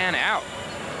in and out.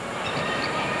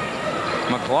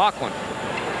 McLaughlin,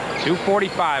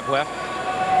 2:45 left.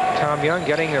 Tom Young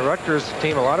getting the Rutgers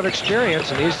team a lot of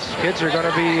experience, and these kids are going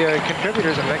to be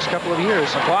contributors in the next couple of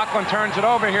years. McLaughlin turns it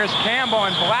over. Here's Campbell,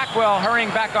 and Blackwell hurrying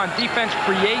back on defense.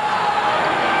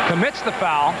 Commits the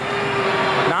foul.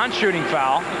 Non-shooting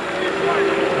foul.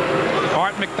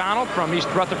 Art McDonald from East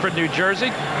Rutherford, New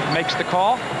Jersey, makes the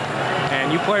call,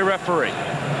 and you play referee.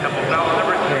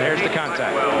 Here's the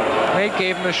contact. Nate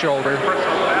gave him the shoulder.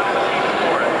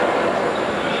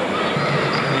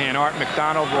 And Art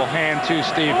McDonald will hand to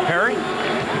Steve Perry.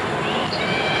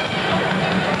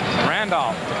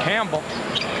 Randolph to Campbell.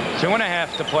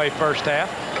 2.5 to play first half.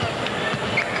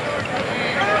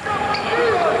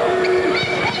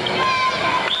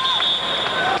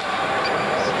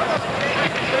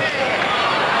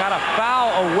 Got a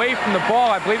foul away from the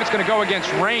ball. I believe it's going to go against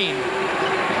Rain.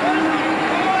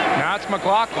 Now it's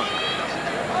McLaughlin.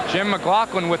 Jim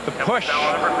McLaughlin with the push.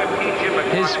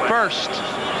 His first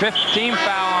 15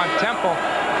 foul on Temple.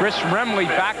 Chris Remley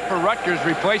back for Rutgers,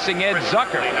 replacing Ed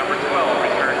Zucker. Number 12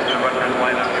 returns to the Rutgers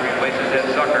lineup. He replaces Ed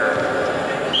Zucker.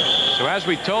 So as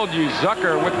we told you,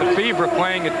 Zucker with the fever,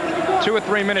 playing at 2 or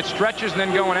 3 minute stretches and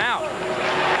then going out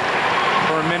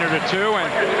for a minute or two. And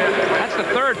that's the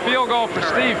third field goal for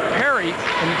Steve Perry,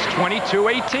 and it's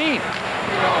 22-18.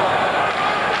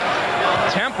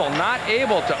 Temple not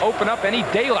able to open up any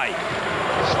daylight.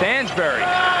 Stansbury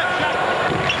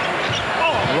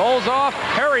rolls off.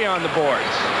 Perry on the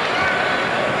boards.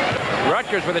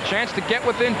 Rutgers with a chance to get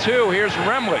within 2. Here's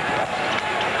Remley.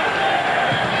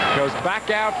 Goes back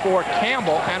out for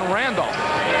Campbell and Randolph.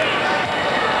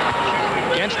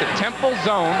 Against the Temple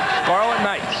zone, Scarlet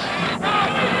Knights.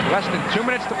 Less than 2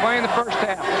 minutes to play in the first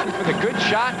half. Looking for the good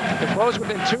shot to close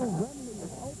within 2.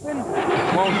 Open.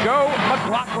 Won't go.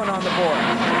 McLaughlin on the board.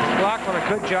 McLaughlin, a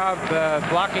good job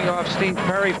blocking off Steve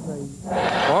Perry for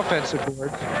the offensive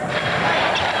boards.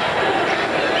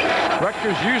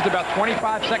 Rutgers used about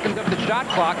 25 seconds of the shot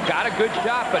clock. Got a good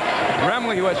shot, but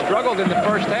Remley, who has struggled in the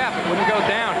first half, it wouldn't go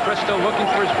down. Chris still looking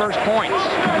for his first points.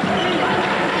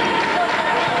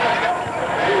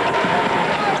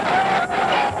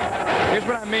 Here's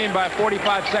what I mean by a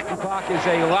 45-second clock is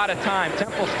a lot of time.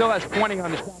 Temple still has 20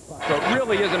 on the shot clock, so it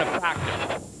really isn't a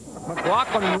factor.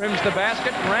 McLaughlin rims the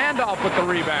basket. Randolph with the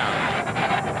rebound.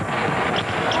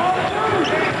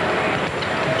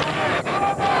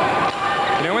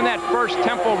 You know, in that first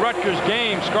Temple-Rutgers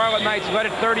game, Scarlet Knights led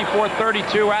it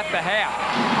 34-32 at the half.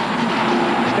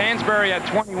 Stansbury had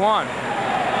 21.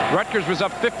 Rutgers was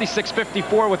up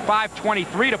 56-54 with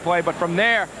 5:23 to play, but from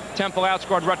there, Temple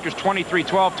outscored Rutgers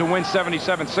 23-12 to win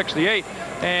 77-68.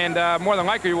 And more than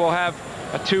likely, we'll have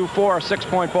a 2, 4, or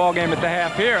 6-point ball game at the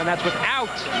half here, and that's without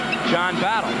John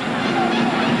Battle.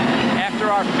 After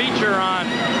our feature on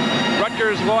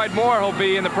Rutgers, Lloyd Moore will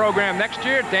be in the program next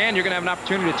year. Dan, you're going to have an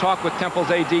opportunity to talk with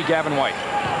Temple's AD, Gavin White.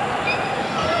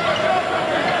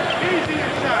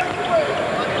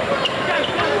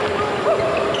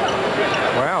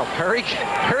 Wow, Perry's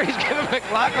giving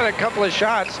McLaughlin a couple of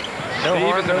shots. No Steve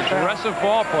harm, is an aggressive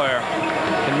ball player.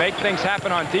 Can make things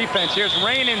happen on defense. Here's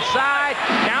Rain inside.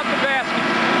 Count the basket.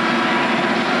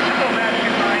 Triple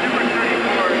basket by number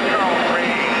 34, Charles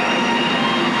Rain.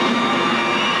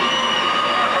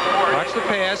 Watch the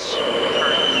pass.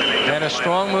 And a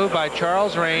strong move by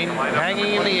Charles Rain,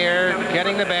 hanging in the air,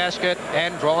 getting the basket,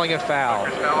 and drawing a foul.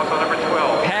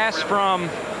 Pass from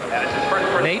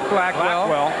Nate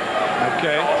Blackwell.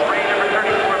 Okay. Rain, number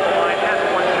 34 from the line, has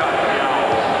 1 shot.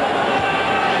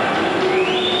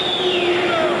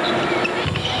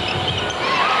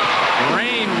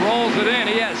 Rain rolls it in.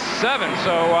 He has 7.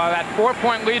 So that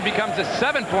 4-point lead becomes a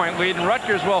 7-point lead, and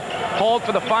Rutgers will hold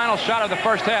for the final shot of the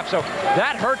first half. So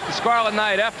that hurt the Scarlet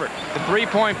Knight effort. The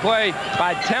 3-point play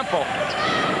by Temple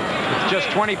with just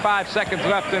 25 seconds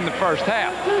left in the first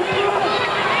half.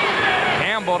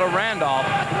 Campbell to Randolph.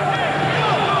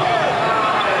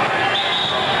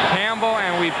 Campbell,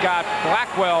 and we've got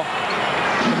Blackwell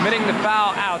committing the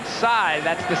foul outside.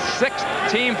 That's the 6th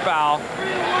team foul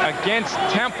against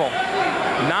Temple.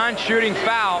 Non-shooting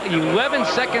foul. 11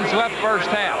 seconds left first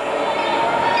half.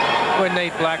 Well,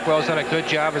 Nate Blackwell's done a good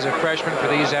job as a freshman for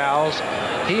these Owls.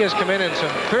 He has come in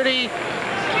some pretty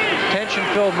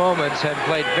tension-filled moments and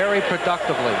played very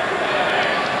productively.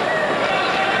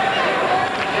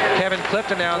 Kevin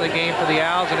Clifton now in the game for the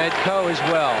Owls, and Ed Coe as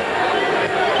well.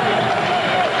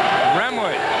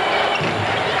 Remley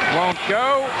won't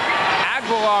go.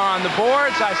 Aguilar on the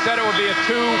boards. I said it would be a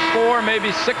 2, 4,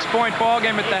 maybe 6-point ball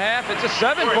game at the half. It's a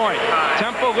 7-point.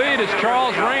 Temple lead as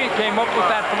Charles Rain came up with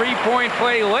that 3-point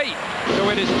play late. So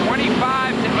it is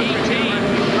 25-18.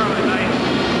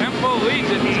 Temple leads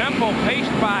it. Temple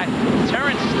paced by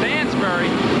Terrence Stansbury,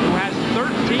 who has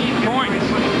 13 points.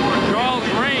 Charles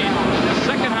Rain, the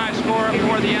second high scorer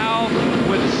for the Owls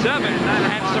with 7.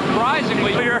 And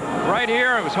surprisingly, right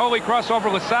here, it was Holy Cross over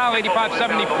LaSalle,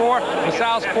 85-74.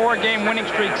 LaSalle's 4-game winning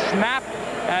streak snapped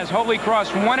as Holy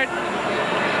Cross won it.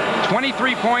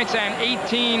 23 points and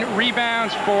 18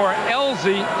 rebounds for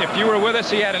Elsie. If you were with us,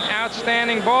 he had an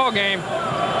outstanding ball game.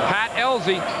 Pat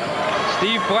Elsie.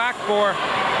 Steve Black for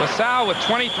LaSalle with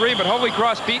 23, but Holy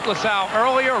Cross beat LaSalle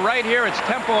earlier. Right here, it's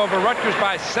Temple over Rutgers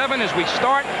by 7 as we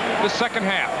start the second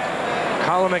half.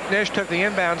 Colin McNish took the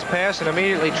inbounds pass and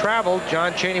immediately traveled.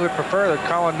 John Chaney would prefer that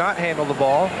Colin not handle the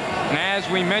ball. And as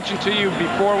we mentioned to you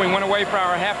before we went away for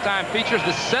our halftime features,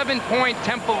 the 7-point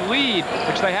Temple lead,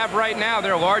 which they have right now,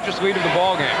 their largest lead of the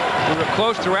ball game. We were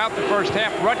close throughout the first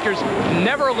half. Rutgers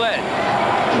never led.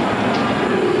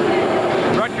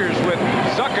 Rutgers with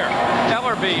Zucker.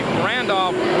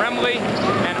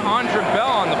 Andra Bell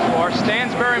on the floor.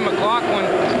 Stansbury, McLaughlin,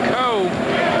 Coe,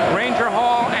 Granger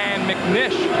Hall, and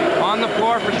McNish on the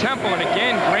floor for Temple. And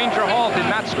again, Granger Hall did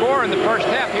not score in the first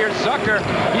half. Here's Zucker.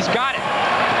 He's got it.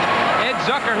 Ed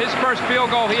Zucker, his first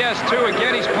field goal, he has 2.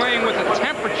 Again, he's playing with a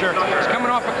temperature. He's coming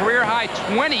off a career-high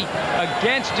 20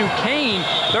 against Duquesne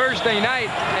Thursday night.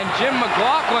 And Jim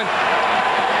McLaughlin,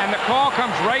 and the call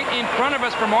comes right in front of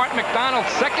us from Art McDonald's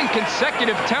second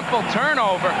consecutive Temple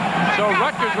turnover. So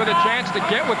Rutgers with a chance to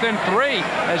get within 3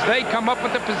 as they come up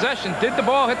with the possession. Did the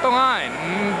ball hit the line?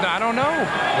 I don't know.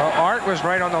 Well, Art was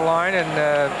right on the line, and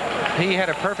he had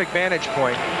a perfect vantage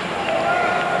point.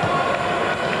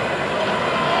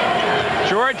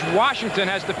 George Washington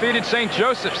has defeated St.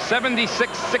 Joseph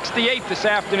 76-68 this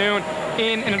afternoon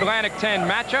in an Atlantic 10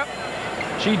 matchup.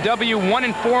 GW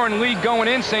 1-4 in league going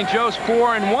in. St. Joe's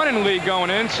 4-1 in league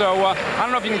going in. So I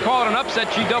don't know if you can call it an upset.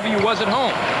 GW was at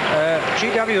home.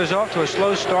 GW is off to a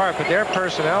slow start, but their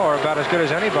personnel are about as good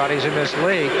as anybody's in this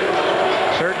league.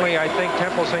 Certainly, I think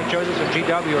Temple, St. Joseph's, and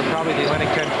GW are probably the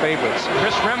Atlantic 10 favorites.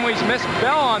 Chris Remley's missed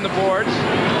Bell on the boards.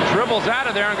 Dribbles out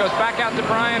of there and goes back out to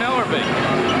Brian Ellerby.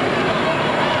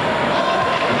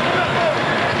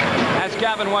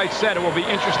 Gavin White said, it will be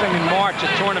interesting in March at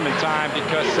tournament time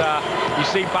because you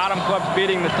see bottom clubs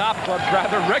beating the top clubs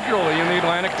rather regularly in the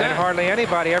Atlantic 10. And hardly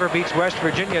anybody ever beats West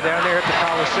Virginia down there at the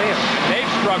Coliseum. They've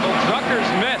struggled. Zucker's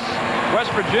miss.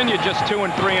 West Virginia just 2-3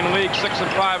 in league,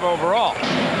 6-5 overall.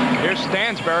 Here's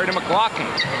Stansbury to McLaughlin.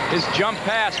 His jump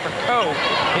pass for Coe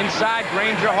inside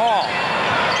Granger Hall.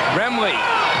 Remley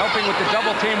helping with the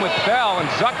double team with Bell, and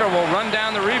Zucker will run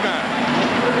down the rebound.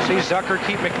 See Zucker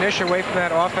keep McNish away from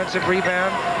that offensive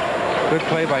rebound. Good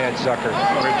play by Ed Zucker.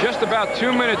 We're just about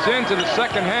 2 minutes into the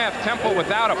second half. Temple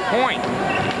without a point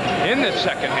in this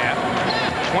second half.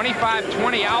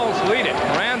 25-20, Owls lead it.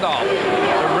 Randolph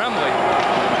to Remley.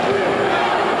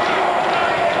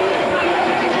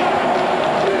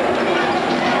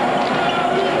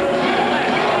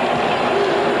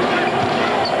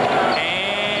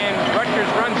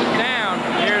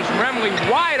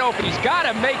 Wide open. He's got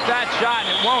to make that shot,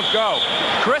 and it won't go.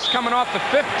 Chris coming off the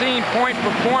 15-point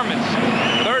performance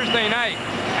Thursday night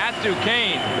at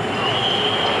Duquesne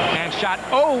and shot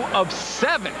 0 of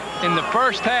 7 in the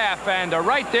first half. And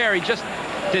right there, he just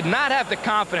did not have the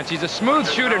confidence. He's a smooth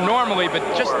shooter normally, but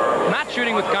just not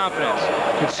shooting with confidence.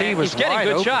 You could see he was he's getting wide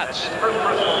good open. shots. First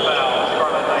personal foul,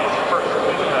 Scarlet Knight's first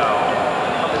personal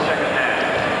foul of the second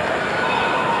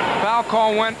half. Foul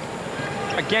call went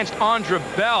against Andra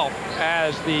Bell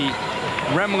as the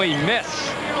Remley miss.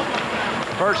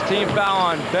 First team foul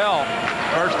on Bell.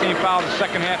 First team foul of the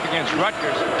second half against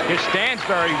Rutgers. Here's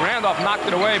Stansbury. Randolph knocked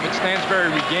it away, but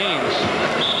Stansbury regains.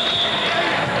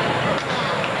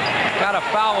 Got a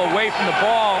foul away from the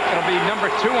ball. It'll be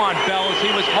number 2 on Bell as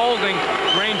he was holding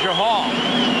Granger Hall.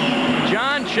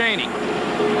 John Chaney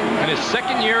in his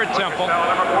second year at Temple.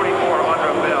 Number 44,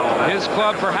 Andra Bell. His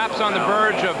club perhaps on the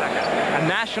verge of a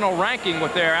national ranking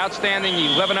with their outstanding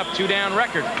 11-up, 2-down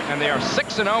record. And they are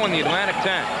 6-0 in the Atlantic 10.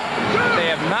 They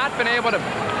have not been able to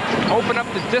open up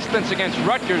the distance against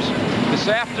Rutgers this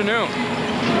afternoon.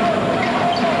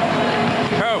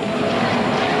 Coe.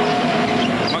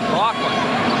 McLaughlin.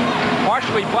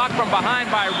 Partially blocked from behind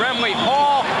by Remley.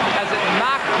 Hall has it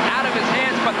knocked out of his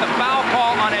hands, but the foul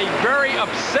call on a very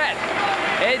upset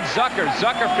Ed Zucker.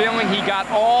 Zucker feeling he got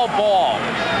all ball.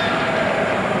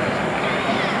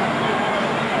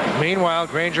 Meanwhile,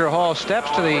 Granger Hall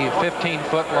steps to the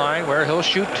 15-foot line where he'll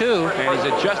shoot 2. And he's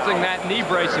adjusting that knee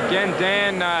brace again.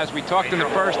 Dan, as we talked in the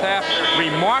first half,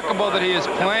 remarkable that he is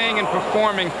playing and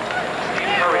performing.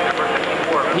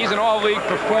 He's an all-league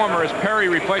performer as Perry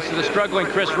replaces a struggling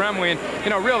Chris Remley. And, you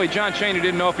know, really, John Chaney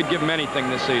didn't know if he'd give him anything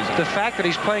this season. The fact that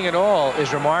he's playing at all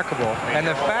is remarkable. And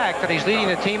the fact that he's leading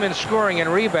the team in scoring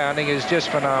and rebounding is just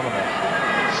phenomenal.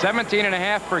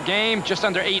 17.5 per game, just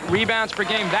under 8 rebounds per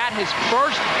game. That his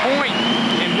first point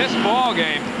in this ball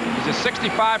game. He's a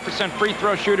 65% free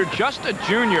throw shooter, just a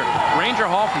junior. Granger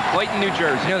Hall from Clayton, New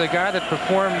Jersey. You know, the guy that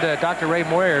performed, Dr. Ray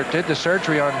Moyer, did the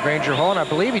surgery on Granger Hall, and I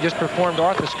believe he just performed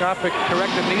arthroscopic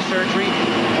corrective knee surgery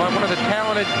on one of the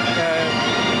talented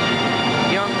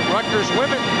young Rutgers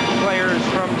women players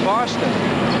from Boston.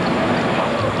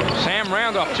 Sam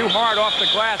Randolph too hard off the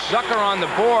glass. Zucker on the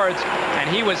boards, and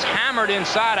he was hammered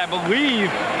inside, I believe,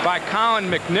 by Colin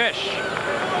McNish.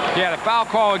 Yeah, the foul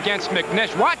call against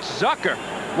McNish. Watch Zucker.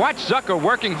 Watch Zucker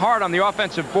working hard on the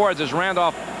offensive boards as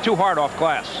Randolph too hard off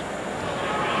glass.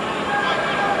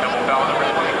 Double foul number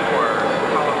 24,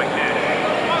 Colin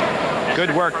McNish.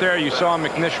 Good work there. You saw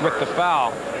McNish with the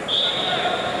foul.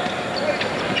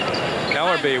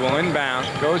 Ellerby will inbound,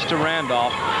 goes to Randolph.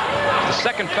 The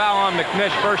second foul on McNish,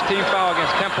 first team foul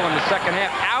against Temple in the second half.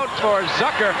 Out for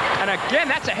Zucker, and again,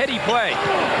 that's a heady play.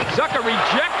 Zucker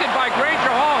rejected by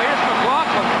Granger Hall. Here's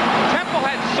McLaughlin. Temple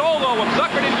had solo if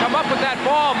Zucker didn't come up with that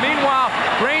ball. Meanwhile,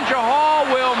 Granger Hall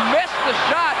will miss the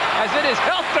shot as it is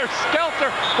helter-skelter.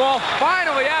 Ball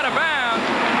finally out of bounds,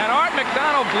 and Art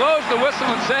McDonald blows the whistle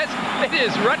and says it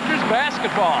is Rutgers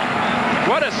basketball.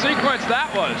 What a sequence that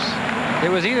was. It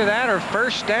was either that or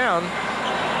first down.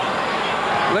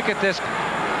 Look at this.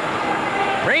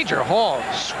 Granger Hall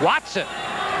swats it.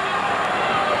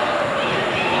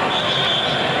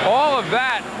 All of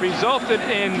that resulted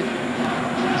in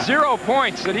 0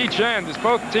 points at each end as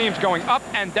both teams going up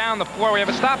and down the floor. We have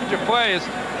a stoppage of play as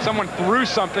someone threw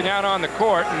something out on the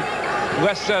court, and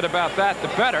less said about that, the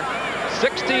better.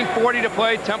 16:40 to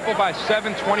play, Temple by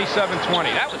 7,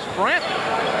 27-20. That was frantic.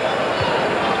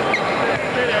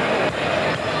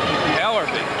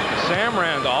 Ellerby, Sam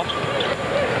Randolph.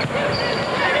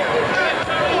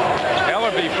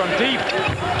 Ellerby from deep.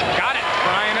 Got it,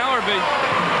 Brian Ellerby.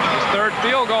 His third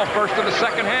field goal, first of the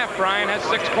second half. Brian has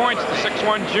 6 points, the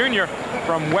 6'1" junior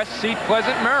from West Seat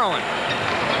Pleasant, Maryland.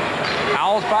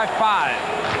 Owls by 5,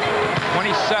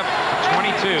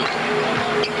 27-22.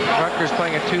 Rutgers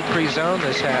playing a 2-3 zone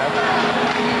this half.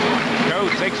 Coe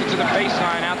takes it to the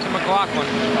baseline, out to McLaughlin.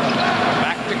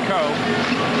 Back to Coe.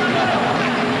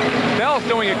 Bell's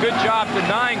doing a good job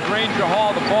denying Granger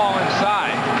Hall the ball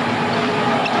inside.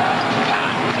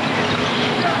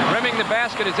 Rimming the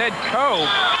basket is Ed Coe,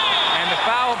 and the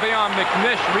foul will be on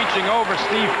McNish reaching over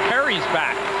Steve Perry's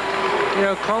back. You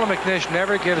know, Colin McNish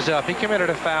never gives up. He committed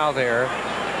a foul there,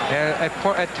 and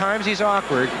at times he's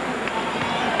awkward,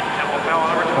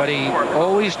 but he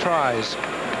always tries.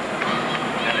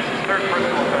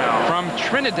 From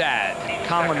Trinidad,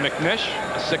 Colin McNish,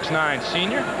 a 6'9"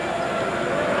 senior.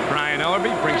 Brian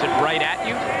Ellerby brings it right at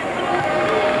you.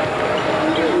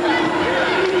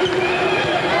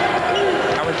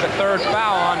 That was the third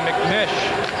foul on McNish.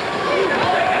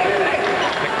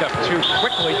 Picked up 2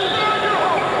 quickly.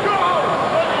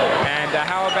 And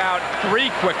how about 3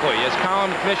 quickly as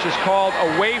Colin McNish is called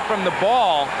away from the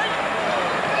ball,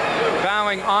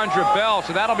 fouling Andra Bell.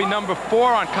 So that'll be number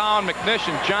 4 on Colin McNish,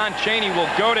 and John Chaney will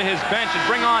go to his bench and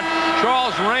bring on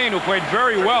Charles Rain, who played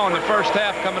very well in the first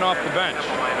half coming off the bench.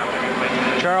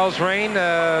 Charles Rain,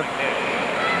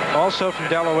 also from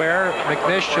Delaware.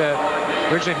 McNish,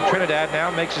 originally from Trinidad, now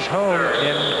makes his home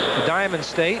in the Diamond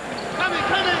State.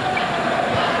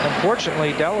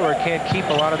 Unfortunately, Delaware can't keep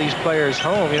a lot of these players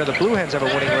home. You know, the Blue Hens have a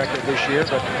winning record this year,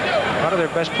 but a lot of their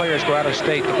best players go out of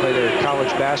state to play their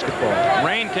college basketball.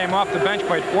 Rain came off the bench,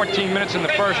 played 14 minutes in the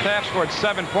first half, scored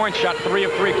 7 points, shot 3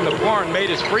 of 3 from the floor, and made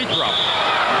his free throw.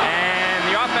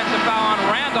 And the offensive foul on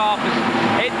Randolph is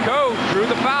Ed Coe drew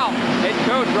the foul. Ed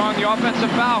Coe drawing the offensive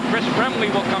foul. Chris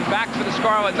Remley will come back for the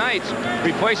Scarlet Knights,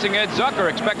 replacing Ed Zucker.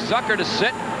 Expect Zucker to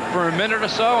sit for a minute or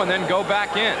so and then go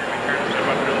back in.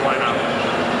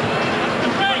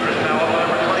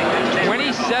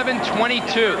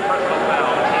 27-22.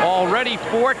 Already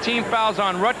 4 team fouls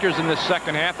on Rutgers in this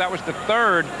second half. That was the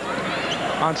third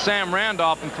on Sam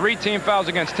Randolph, and 3 team fouls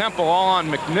against Temple, all on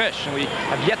McNish. And we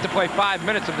have yet to play 5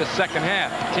 minutes of this second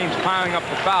half. The team's piling up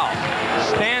the fouls.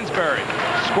 Stansbury,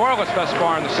 scoreless thus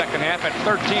far in the second half, at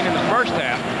 13 in the first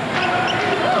half.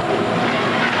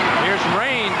 Here's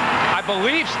Rain. I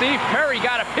believe Steve Perry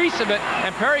got a piece of it,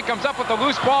 and Perry comes up with a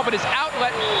loose ball, but his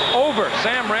outlet over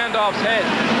Sam Randolph's head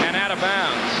and out of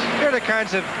bounds. They're the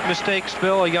kinds of mistakes,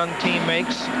 Bill, a young team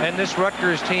makes, and this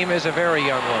Rutgers team is a very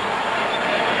young one.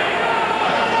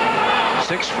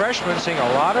 6 freshmen seeing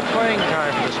a lot of playing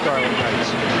time for the Scarlet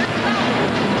Knights.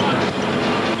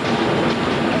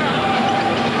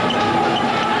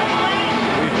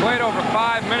 We've played over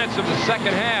 5 minutes of the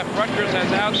second half. Rutgers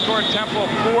has outscored Temple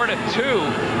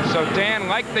 4-2. So Dan,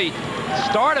 like the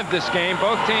start of this game,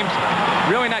 both teams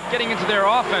really not getting into their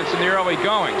offense in the early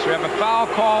going. So we have a foul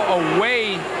call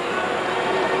away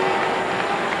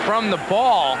from the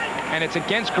ball, and it's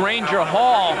against Granger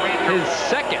Hall, his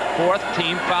second, 4th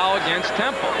team foul against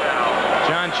Temple.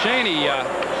 John Chaney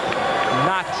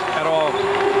not at all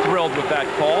thrilled with that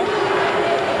call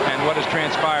and what has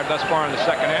transpired thus far in the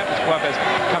second half. This club has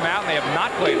come out and they have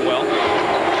not played well.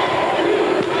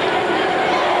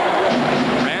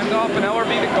 Randolph and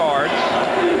Ellerby the guards.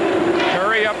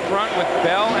 Curry up front with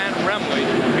Bell and Remley.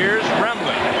 Here's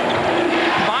Remley.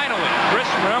 Finally, Chris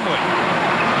Remley.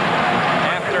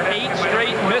 After 8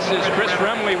 straight misses, Chris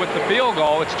Remley with the field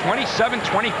goal. It's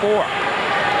 27-24.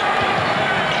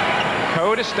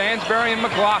 Coe to Stansbury and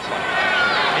McLaughlin.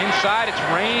 Inside, it's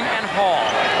Rain and Hall.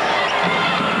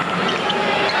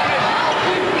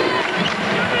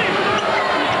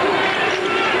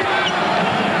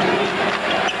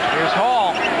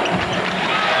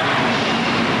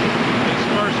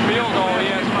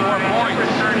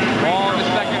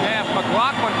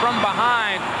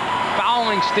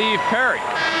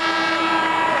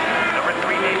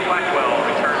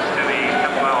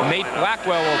 Nate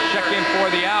Blackwell will check in for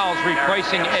the Owls,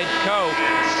 replacing Ed Coe.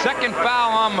 Second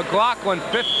foul on McLaughlin,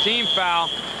 15th foul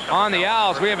on the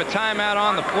Owls. We have a timeout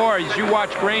on the floor as you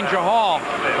watch Granger Hall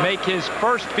make his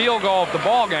first field goal of the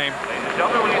ball game.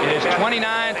 It is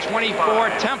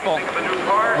 29-24 Temple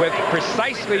with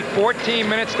precisely 14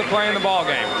 minutes to play in the ball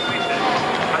game.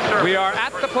 We are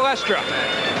at the Palestra.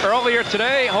 Earlier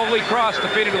today, Holy Cross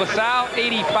defeated LaSalle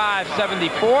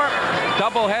 85-74.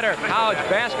 Doubleheader college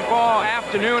basketball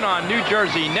afternoon on New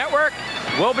Jersey Network.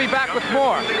 We'll be back with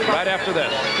more right after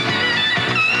this.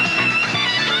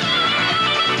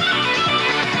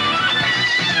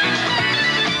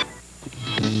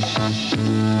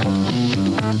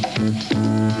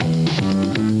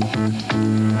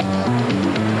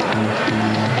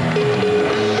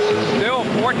 Still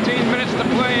 14 minutes to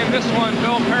play in this one.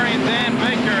 Bill Perry and Dan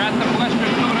Baker at the Palestra,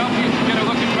 Philadelphia, to get a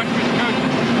look at Rutgers coach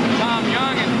Tom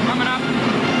Young. And coming up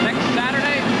next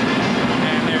Saturday,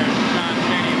 and there's John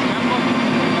Chaney Temple.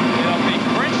 It'll be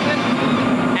Princeton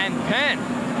and Penn.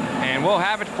 And we'll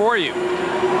have it for you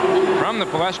from the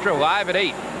Palestra live at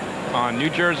 8 on New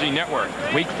Jersey Network.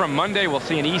 Week from Monday, we'll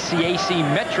see an ECAC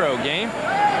Metro game.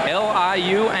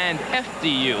 LIU and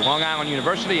FDU, Long Island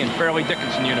University and Fairleigh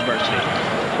Dickinson University.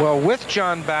 Well, with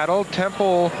John Battle,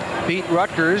 Temple beat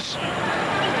Rutgers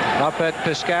up at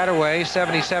Piscataway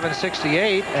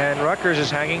 77-68, and Rutgers is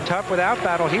hanging tough without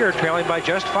Battle here, trailing by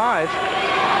just 5.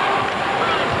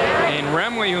 And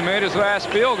Remley, who made his last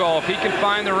field goal, if he can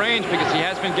find the range, because he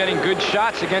has been getting good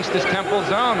shots against this Temple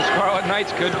zone, the Scarlet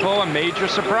Knights could pull a major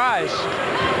surprise.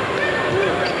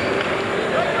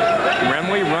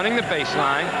 Remley running the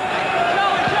baseline.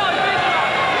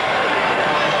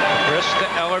 Chris to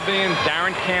Ellerby and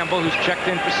Darren Campbell, who's checked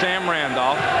in for Sam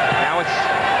Randolph. Now it's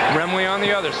Remley on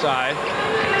the other side.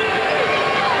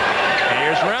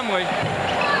 Here's Remley.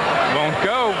 Won't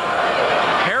go.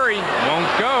 Perry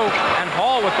won't go. And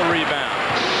Hall with the rebound.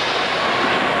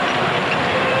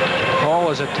 Hall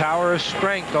is a tower of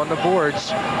strength on the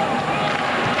boards.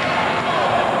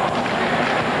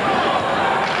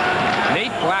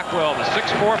 Nate Blackwell, the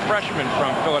 6'4" freshman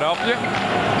from Philadelphia.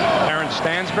 Terrence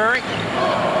Stansbury.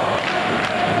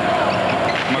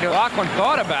 McLaughlin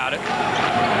thought about it.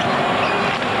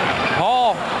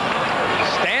 Hall,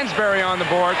 Stansbury on the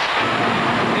boards.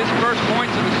 His first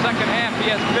points in the second half. He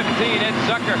has 15. Ed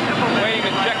Zucker waiting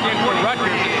to check in for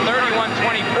Rutgers. It's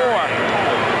 31-24.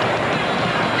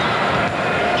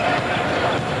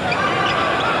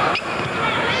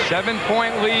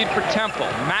 7-point lead for Temple,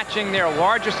 matching their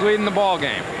largest lead in the ball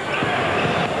game.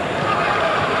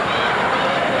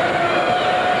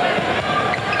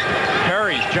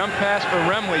 Perry's jump pass for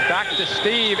Remley, back to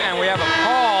Steve, and we have a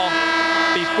call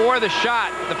before the shot.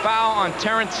 The foul on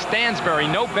Terrence Stansbury,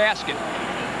 no basket.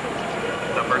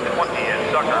 Number 20,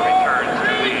 Ed Zucker returns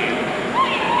to the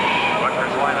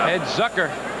Rutgers lineup. Ed Zucker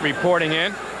reporting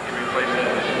in. He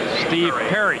replaces Steve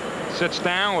Perry sits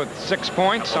down with 6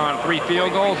 points on 3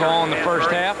 field goals, all in the first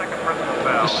half.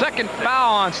 The second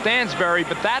foul on Stansbury,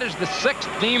 but that is the 6th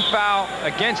team foul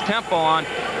against Temple. On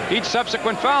each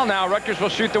subsequent foul now, Rutgers will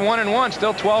shoot the 1-and-1,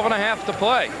 still 12.5 to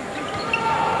play.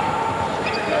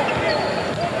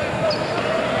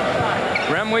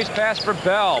 Remley's pass for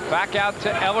Bell, back out to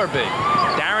Ellerby.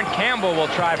 Darren Campbell will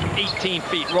try from 18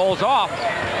 feet, rolls off.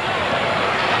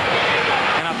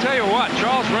 Tell you what,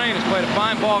 Charles Rain has played a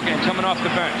fine ball game coming off the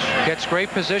bench. Gets great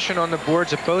position on the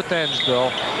boards at both ends,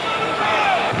 Bill.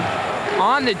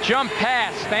 On the jump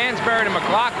pass, Stansbury to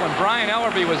McLaughlin. Brian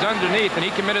Ellerby was underneath, and he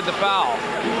committed the foul.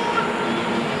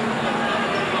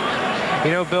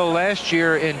 You know, Bill, last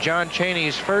year in John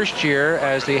Chaney's first year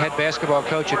as the head basketball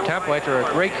coach at Temple, after a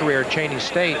great career at Chaney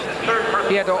State,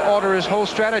 he had to alter his whole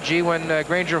strategy when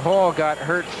Granger Hall got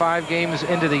hurt 5 games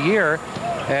into the year.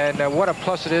 And what a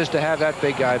plus it is to have that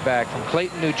big guy back from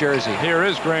Clayton, New Jersey. Here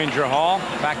is Granger Hall,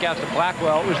 back out to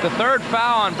Blackwell. It was the 3rd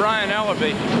foul on Brian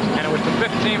Ellerby, and it was the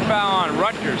 15th foul on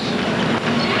Rutgers.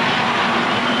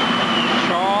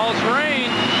 Charles Rain,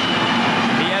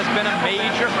 he has been a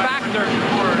major factor.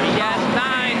 He has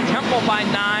 9, Temple by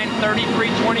 9,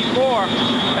 33-24.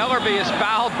 Ellerby is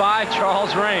fouled by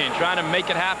Charles Rain, trying to make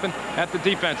it happen at the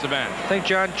defensive end. I think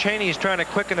John Chaney is trying to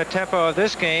quicken the tempo of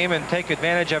this game and take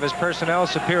advantage of his personnel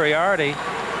superiority.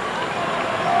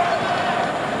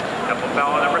 Temple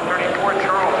foul on number 34,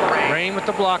 Charles Rain. Rain with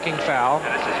the blocking foul.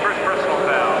 And it's his first personal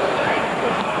foul.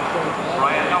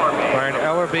 Brian Ellerby. Brian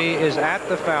Ellerby is at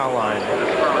the foul line.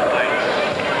 The Scarlet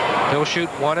Knights. He'll shoot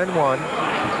 1-and-1.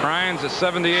 Brian's a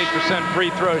 78% free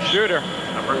throw shooter.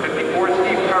 Number 54,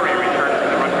 Steve Perry returns to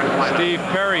the Rutgers lineup. Steve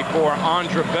Perry for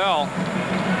Andra Bell.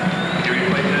 He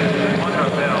replaces Andra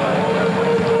Bell.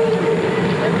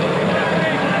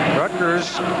 Rutgers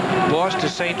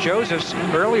St. Joseph's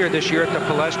earlier this year at the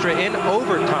Palestra in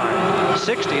overtime,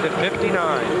 60-59.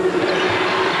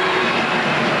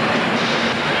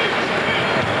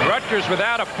 Rutgers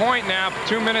without a point now for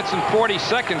 2 minutes and 40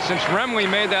 seconds since Remley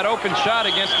made that open shot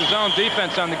against his own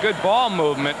defense on the good ball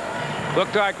movement.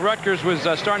 Looked like Rutgers was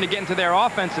starting to get into their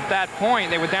offense at that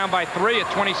point. They were down by 3 at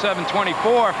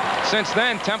 27-24. Since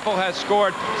then, Temple has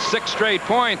scored 6 straight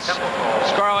points.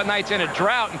 Scarlet Knights in a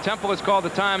drought, and Temple has called the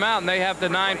timeout, and they have the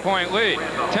 9-point lead.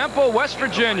 Temple, West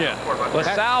Virginia.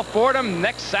 LaSalle, Fordham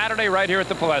next Saturday right here at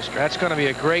the Palestra. That's going to be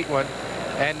a great one.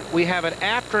 And we have an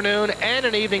afternoon and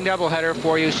an evening doubleheader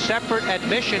for you, separate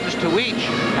admissions to each.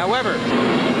 However,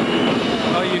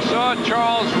 well, you saw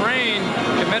Charles Rain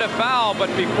commit a foul, but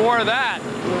before that,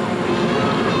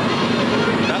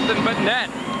 nothing but net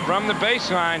from the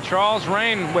baseline. Charles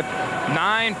Rain with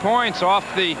 9 points off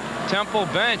the Temple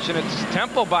bench, and it's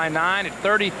Temple by 9 at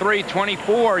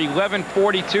 33-24,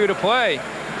 11:42 to play.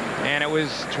 And it was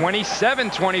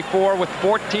 27-24 with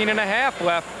 14.5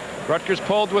 left. Rutgers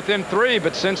pulled within 3,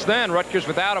 but since then, Rutgers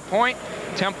without a point,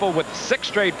 Temple with 6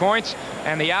 straight points,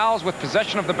 and the Owls with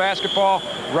possession of the basketball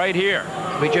right here.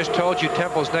 We just told you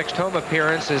Temple's next home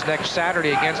appearance is next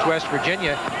Saturday against West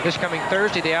Virginia. This coming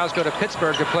Thursday, the Owls go to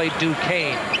Pittsburgh to play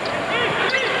Duquesne.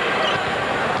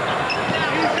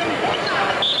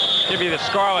 Give you the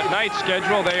Scarlet Knights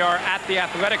schedule. They are at the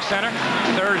Athletic Center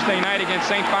Thursday night against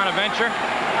St. Bonaventure.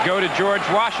 Go to George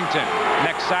Washington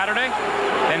next Saturday,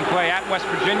 then play at West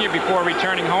Virginia before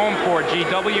returning home for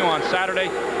GW on Saturday,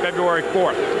 February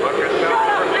 4th.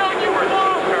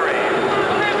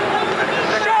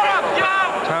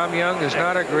 Tom Young does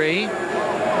not agree. You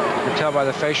can tell by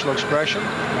the facial expression.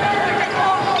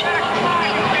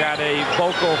 Got a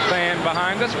vocal fan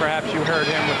behind us. Perhaps you heard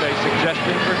him with a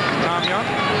suggestion for Tom Young.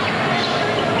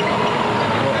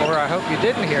 Or I hope you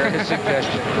didn't hear his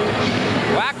suggestion.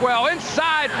 Blackwell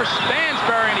inside for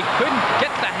Stansbury, and he couldn't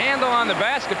get the handle on the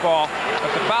basketball,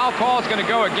 but the foul call is going to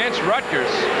go against Rutgers.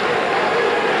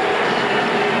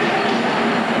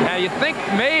 Now you think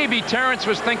maybe Terrence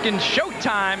was thinking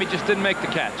showtime, he just didn't make the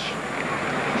catch.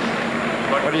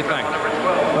 What do you think?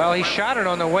 Well, he shot it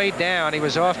on the way down. He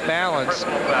was off balance.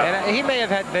 And he may have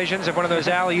had visions of one of those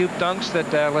alley-oop dunks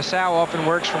that LaSalle often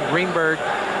works from Greenberg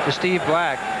to Steve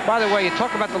Black. By the way, you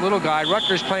talk about the little guy,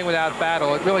 Rutgers playing without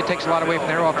Battle. It really takes a lot away from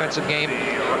their offensive game.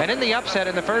 And in the upset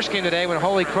in the first game today, when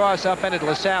Holy Cross upended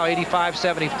LaSalle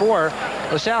 85-74,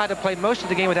 LaSalle had to play most of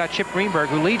the game without Chip Greenberg,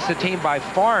 who leads the team by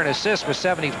far in assists with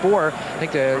 74. I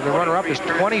think the runner-up is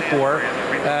 24.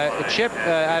 Chip,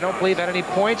 I don't believe, had any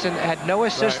points and had no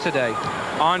assists today.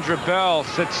 Andra Bell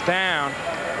sits down.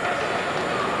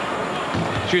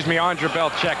 Excuse me, Andra Bell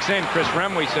checks in. Chris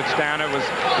Remley sits down. It was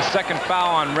the second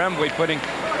foul on Remley, putting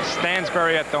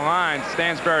Stansbury at the line.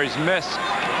 Stansbury's miss.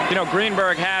 You know,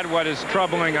 Greenberg had what is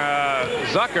troubling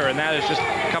Zucker, and that is just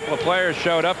a couple of players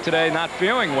showed up today not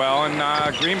feeling well,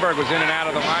 and Greenberg was in and out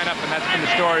of the lineup, and that's been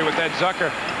the story with Ed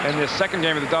Zucker in the second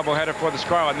game of the doubleheader for the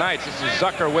Scarlet Knights. This is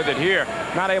Zucker with it here.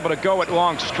 Not able to go at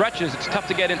long stretches. It's tough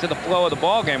to get into the flow of the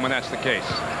ball game when that's the case.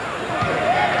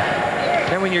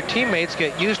 And when your teammates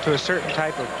get used to a certain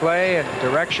type of play and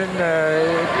direction,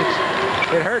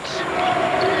 it hurts.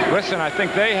 Listen, I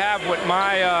think they have what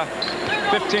my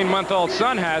 15-month-old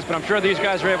son has, but I'm sure these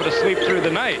guys are able to sleep through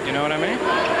the night. You know what I mean?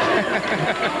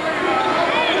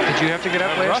 Did you have to get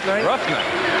up last night? Rough night.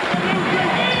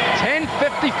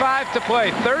 10:55 to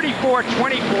play,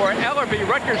 34-24. Ellerby,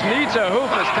 Rutgers needs a hoop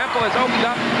as Temple has opened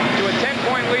up to a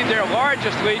 10-point lead, their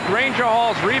largest lead. Granger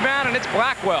Hall's rebound, and it's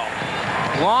Blackwell.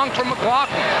 Long from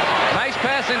McLaughlin. Nice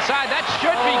pass inside. That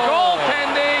should be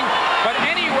goaltending. But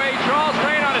anyway, Charles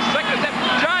Rain on his second attempt.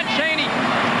 John Chaney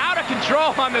out of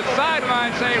control on the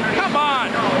sideline saying, come on,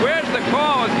 where's the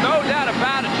call? There's no doubt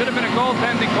about it. Should have been a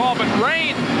goaltending call. But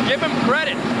Rain, give him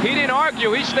credit. He didn't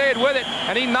argue. He stayed with it,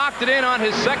 and he knocked it in on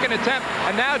his second attempt.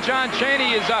 And now John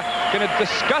Chaney is going to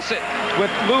discuss it with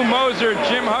Lou Moser,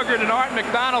 Jim Huggard, and Art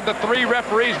McDonald, the 3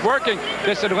 referees working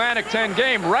this Atlantic 10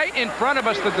 game. Right in front of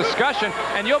us, the discussion,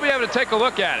 and you'll be able to take a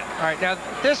look at it. All right, now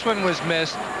this one was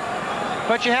missed,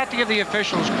 but you have to give the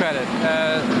officials credit.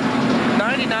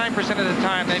 99% of the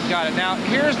time they've got it. Now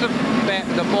here's the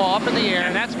ball up in the air,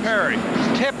 and that's Perry.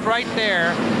 It's tipped right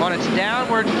there on its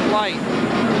downward flight,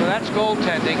 so that's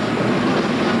goaltending.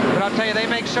 But I'll tell you, they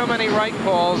make so many right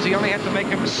calls, you only have to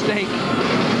make a mistake.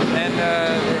 And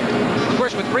of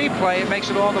course, with replay, it makes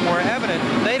it all the more evident.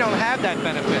 They don't have that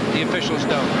benefit. The officials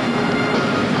don't.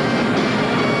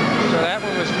 So that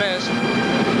one was missed.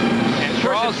 And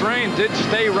Charles Rain did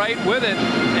stay right with it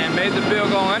and made the field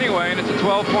goal anyway, and it's a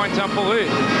 12-point Temple lead.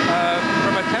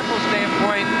 From a Temple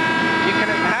standpoint,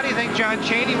 how do you think John John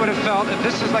Chaney would have felt if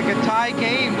this is like a tie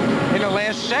game in the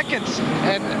last seconds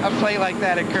and a play like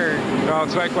that occurred. Well,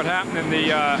 it's like what happened in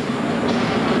the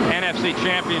NFC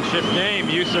Championship game.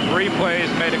 Use of replays,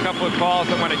 made a couple of calls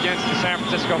that went against the San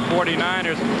Francisco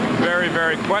 49ers. Very,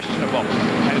 very questionable.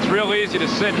 And it's real easy to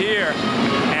sit here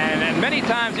and many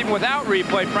times, even without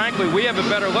replay, frankly, we have a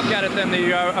better look at it than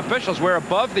the officials. We're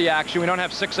above the action. We don't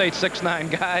have 6'8",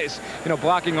 6'9" guys,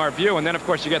 blocking our view. And then, of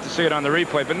course, you get to see it on the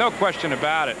replay. But no question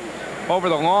about it. Over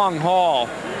the long haul.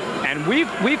 And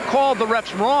we've called the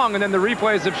refs wrong, and then the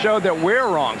replays have showed that we're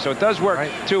wrong. So it does work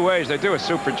two ways. They do a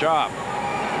super job.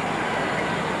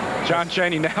 John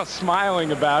Chaney now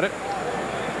smiling about it.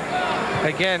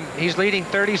 Again, he's leading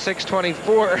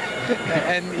 36-24,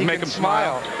 and he make can him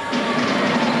smile.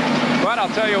 But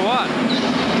I'll tell you what,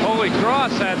 Holy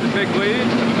Cross had the big lead,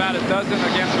 about a dozen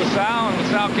against LaSalle, and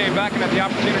LaSalle came back and had the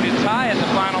opportunity to tie in the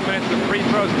final minutes. The free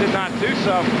throws did not do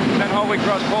so. Then Holy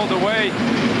Cross pulled away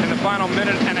in the final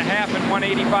minute and a half and won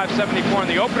 85-74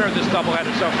 in the opener of this doubleheader.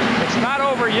 So it's not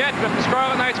over yet, but if the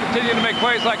Scarlet Knights continue to make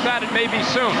plays like that, it may be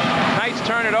soon. Knights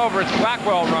turn it over. It's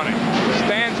Blackwell running.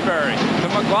 Stansbury to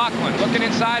McLaughlin, looking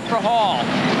inside for Hall.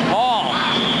 Hall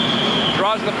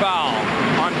draws the foul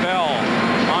on Bell.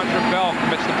 Andre Bell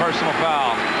commits the personal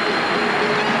foul.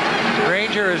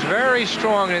 Granger is very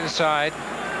strong inside,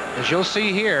 as you'll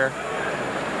see here.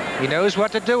 He knows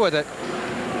what to do with it.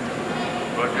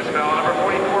 Rutgers foul number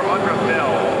 44, Andre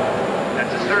Bell.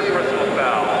 That's his third personal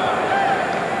foul.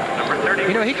 Number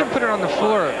 30. He can put it on the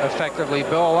floor effectively,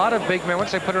 Bill. A lot of big men,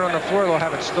 once they put it on the floor, they'll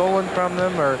have it stolen from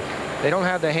them, or they don't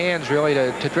have the hands really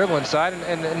to dribble inside.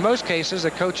 And in most cases,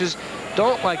 the coaches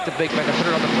don't like the big men to put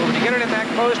it on the floor. When you get it in that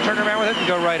close, turn around with it and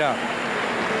go right up.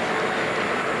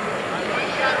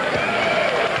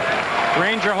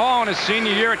 Granger Hall in his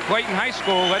senior year at Clayton High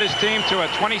School led his team to a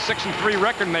 26-3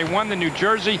 record, and they won the New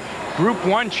Jersey Group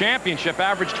 1 championship,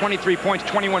 averaged 23 points,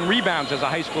 21 rebounds as a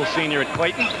high school senior at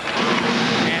Clayton.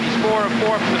 And he's 4 of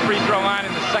 4 from the free throw line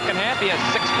in the second half. He has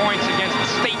 6 points against the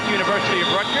State University of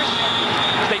Rutgers,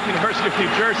 State University of New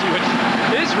Jersey, which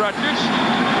is Rutgers.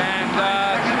 And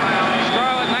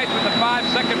Scarlet Knights with the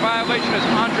 5-second violation as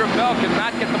Andre Bell could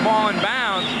not get the ball in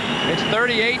bounds. It's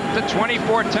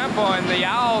 38-24 Temple, and the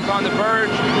Owls on the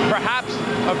verge, perhaps,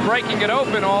 of breaking it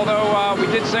open, although we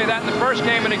did say that in the first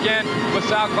game, and again,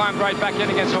 LaSalle climbed right back in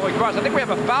against Holy Cross. I think we have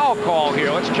a foul call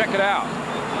here. Let's check it out.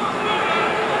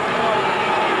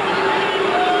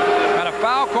 Got a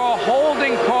foul call,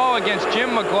 holding call against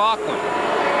Jim McLaughlin.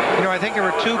 I think there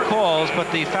were 2 calls,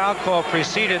 but the foul call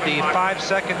preceded the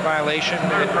 5-second violation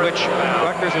in which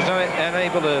Rutgers was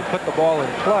unable to put the ball in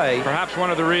play. Perhaps one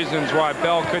of the reasons why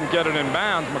Bell couldn't get it in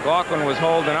bounds. McLaughlin was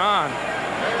holding on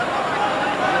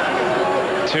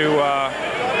to,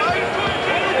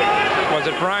 was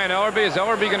it Brian Ellerby? Is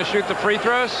Ellerby going to shoot the free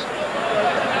throws?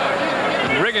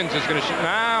 Riggins is going to shoot.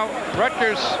 Now,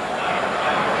 Rutgers,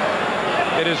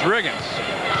 it is Riggins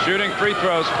shooting free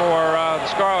throws for the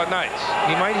Scarlet Knights.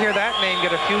 You might hear that name get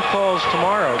a few calls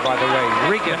tomorrow, by the way.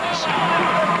 Riggins.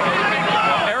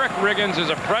 Eric Riggins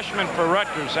is a freshman for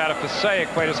Rutgers out of Passaic,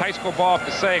 played his high school ball at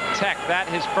Passaic Tech. That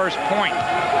his first point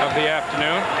of the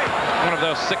afternoon. One of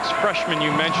those 6 freshmen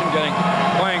you mentioned getting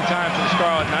playing time for the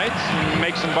Scarlet Knights. He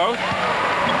makes them both.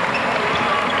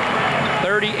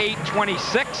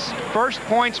 38-26. First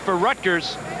points for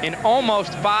Rutgers in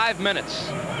almost 5 minutes.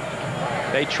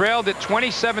 They trailed at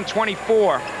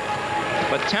 27-24,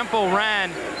 but Temple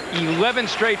ran 11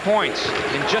 straight points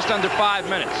in just under 5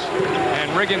 minutes.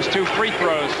 And Riggins' 2 free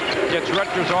throws gets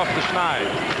Rutgers off the schneid.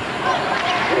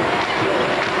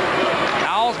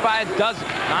 Owls by a dozen.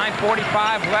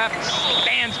 9:45 left.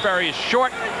 Stansbury is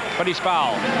short, but he's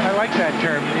fouled. I like that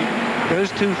term. Those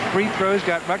 2 free throws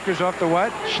got Rutgers off the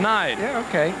what? Schneid. Yeah,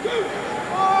 okay.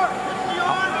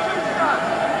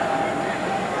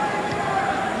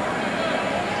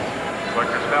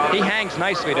 He hangs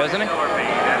nicely, doesn't he?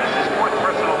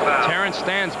 Terrence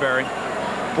Stansbury.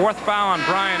 4th foul on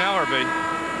Brian Ellerby.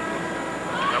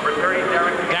 Number 30,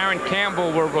 Darren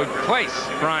Campbell will replace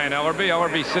Brian Ellerby.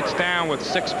 Ellerby sits down with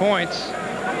 6 points.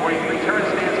 43, Terrence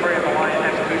Stansbury on the line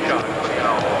has 2 shots for the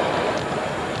Owls.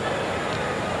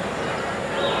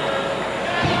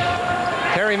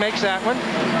 Terry makes that one.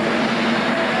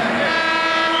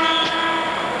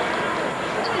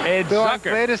 Ed Bill, I'm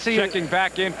Zucker glad to see checking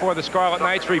back in for the Scarlet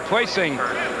Knights, replacing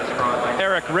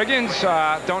Eric Riggins.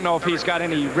 Don't know if he's got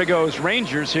any Rigos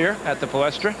Rangers here at the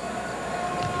Palestra.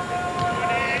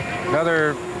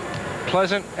 Another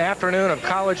pleasant afternoon of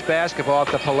college basketball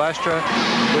at the Palestra,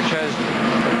 which has,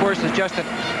 of course, is just an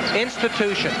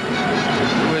institution.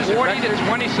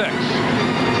 40-26.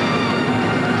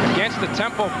 Against the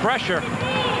Temple pressure,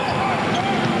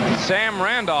 Sam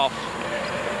Randolph.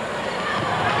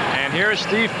 And here's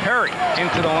Steve Perry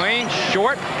into the lane,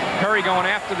 short. Perry going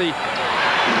after the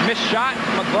missed shot.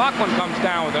 McLaughlin comes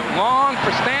down with it. Long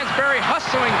for Stansbury,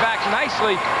 hustling back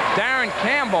nicely. Darren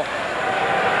Campbell.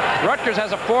 Rutgers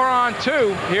has a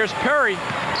 4-on-2. Here's Perry.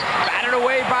 Batted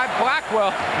away by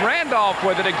Blackwell. Randolph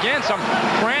with it again. Some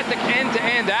frantic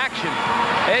end-to-end action.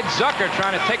 Ed Zucker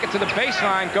trying to take it to the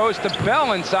baseline. Goes to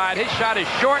Bell inside. His shot is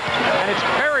short, and it's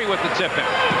Perry with the tip-in.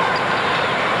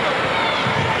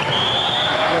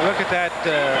 Well, look at that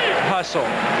hustle.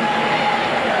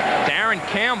 Darren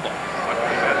Campbell.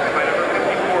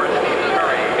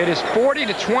 It is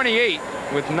 40-28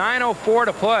 with 9:04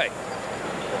 to play.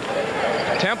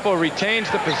 Temple retains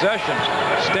the possession.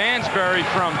 Stansbury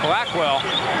from Blackwell.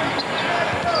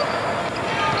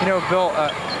 You know, Bill,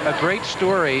 a great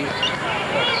story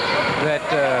that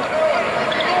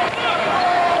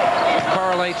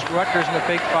correlates Rutgers in the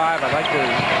Big Five. I'd like to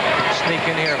sneak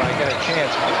in here if I get a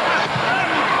chance.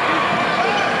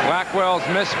 Blackwell's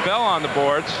missed Bell on the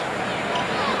boards.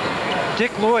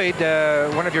 Dick Lloyd,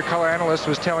 one of your color analysts,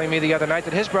 was telling me the other night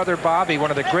that his brother Bobby, one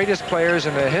of the greatest players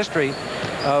in the history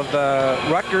of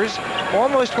Rutgers,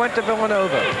 almost went to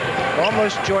Villanova,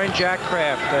 almost joined Jack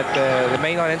Kraft at the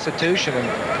mainline institution,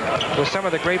 and with some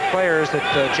of the great players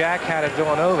that Jack had at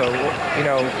Villanova, you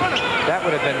know, that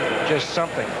would have been just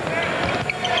something.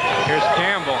 Here's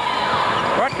Campbell.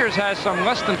 Rutgers has some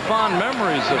less than fond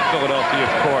memories of Philadelphia,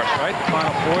 of course, right? The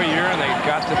Final Four year, and they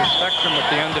got to the Spectrum with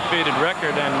the undefeated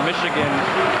record, and Michigan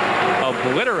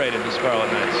obliterated the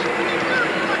Scarlet Knights.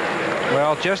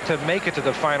 Well, just to make it to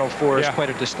the Final Four is quite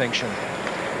a distinction.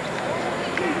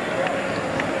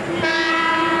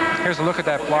 Here's a look at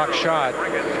that block shot.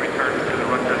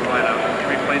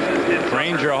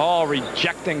 Ranger Hall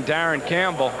rejecting Darren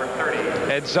Campbell.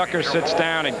 Ed Zucker sits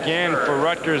down again for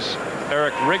Rutgers.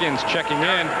 Eric Riggins checking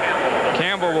in.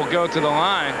 Campbell will go to the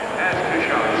line.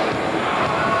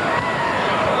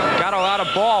 Got a lot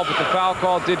of ball, but the foul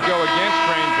call did go against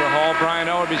Ranger Hall. Brian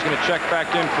Ellerby's going to check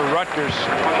back in for Rutgers,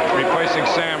 replacing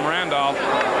Sam Randolph.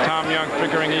 Tom Young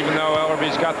figuring even though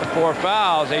Ellerby's got the 4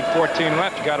 fouls, 8:14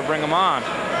 left, you got to bring them on.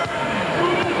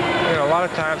 You know, a lot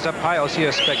of times up high, you'll see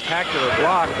a spectacular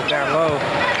block, but down low,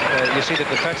 you see the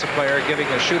defensive player giving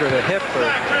a shooter the hip for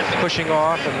pushing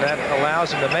off, and that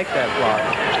allows him to make that block.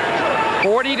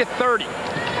 40-30.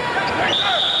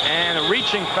 And a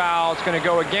reaching foul is going to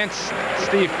go against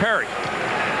Steve Perry.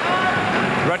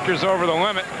 Rutgers over the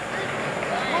limit.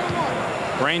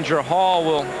 Ranger Hall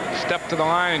will step to the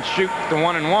line and shoot the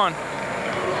 1-and-1.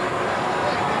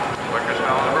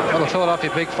 Well, the Philadelphia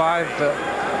Big Five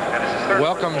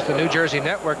welcomes the New Jersey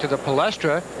Network to the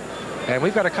Palestra, and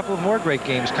we've got a couple of more great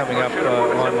games coming up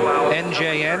on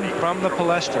NJN from the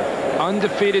Palestra.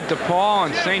 Undefeated DePaul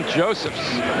and St.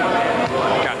 Joseph's.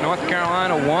 Got North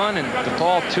Carolina 1 and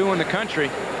DePaul 2 in the country.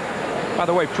 By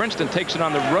the way, Princeton takes it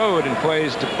on the road and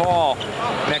plays DePaul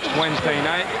next Wednesday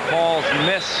night. DePaul's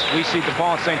miss. We see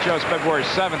DePaul and St. Joe's February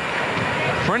 7th.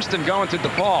 Princeton going to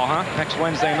DePaul, huh? Next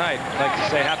Wednesday night. I'd like to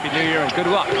say Happy New Year and good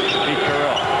luck, Pete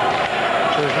Carroll.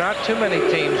 There's not too many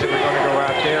teams that are going to go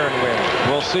out there and win.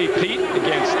 We'll see Pete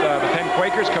against the Penn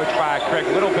Quakers, coached by Craig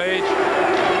Littlepage,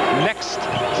 next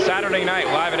Saturday night,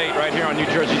 live at 8 right here on New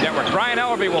Jersey Network. Brian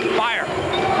Ellerby will fire.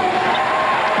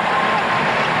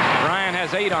 Brian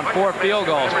has 8 on 4 field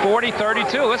goals,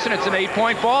 40-32. Listen, it's an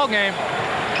 8-point ball game.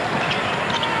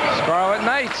 Scarlet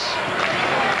Knights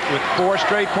with 4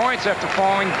 straight points after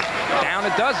falling down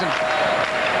a dozen.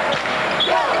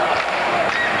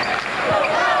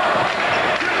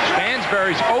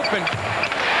 Stansbury's open.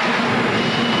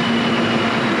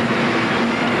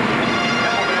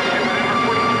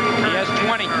 He has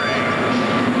 20.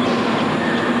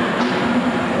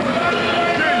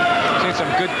 Seen some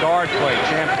good guard play.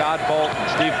 Champ Godbolt and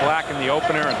Steve Black in the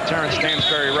opener, and Terrence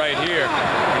Stansbury right here.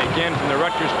 And again, from the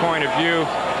Rutgers point of view,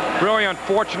 really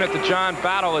unfortunate that John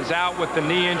Battle is out with the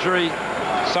knee injury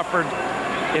suffered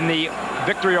in the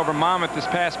victory over Monmouth this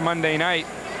past Monday night.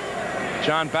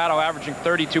 John Battle averaging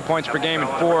 32 points per game in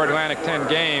 4 Atlantic 10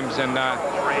 games, and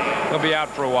he'll be out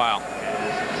for a while.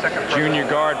 Junior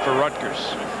guard for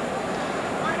Rutgers.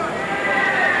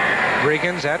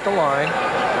 Riggins at the line.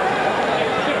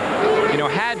 You know,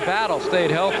 had Battle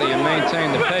stayed healthy and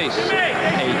maintained the pace,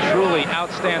 a truly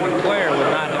outstanding player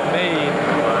would not have made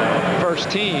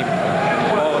first team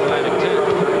All Atlantic 10.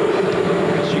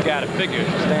 Because you got to figure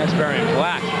Stansbury and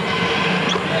Black.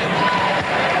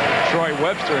 Troy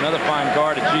Webster, another fine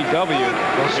guard at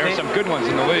GW. There are some good ones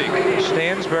in the league.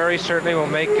 Stansbury certainly will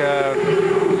make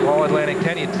All Atlantic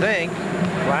 10, you'd think.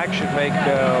 Black should make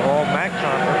all MAC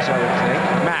conference, I would think.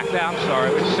 MAC, I'm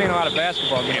sorry. We've seen a lot of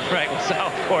basketball games, right, with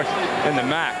South, of course, in the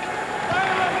MAC.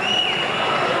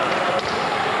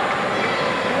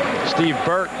 Steve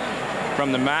Burt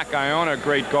from the MAC, Iona,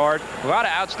 great guard. A lot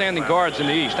of outstanding guards in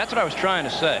the East. That's what I was trying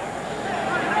to say.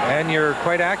 And you're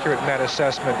quite accurate in that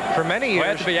assessment. For many years, I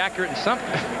have to be accurate in something.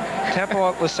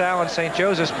 Temple, LaSalle, and St.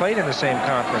 Joseph's played in the same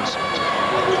conference.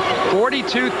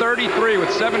 42-33 with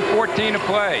 7:14 to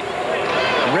play.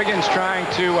 Riggins trying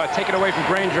to take it away from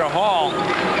Granger Hall.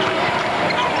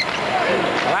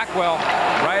 Blackwell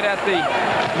right at the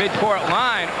midcourt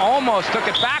line almost took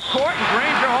it backcourt, and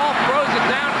Granger Hall throws it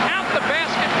down, count the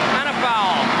basket, and a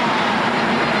foul.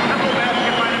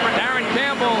 Darren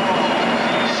Campbell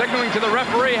signaling to the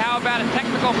referee, how about a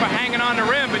technical for hanging on the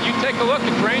rim, but you take a look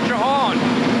at Granger Hall, and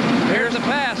here's the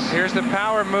pass. Here's the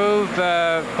power move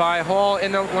by Hall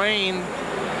in the lane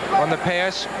on the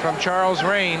pass from Charles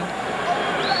Rain.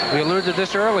 We alluded to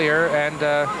this earlier, and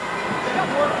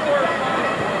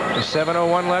with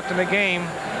 7:01 left in the game,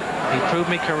 he proved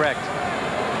me correct.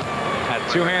 Had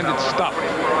two-handed stuff.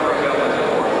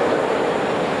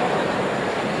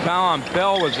 Foul on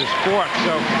Bell was his fourth.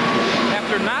 So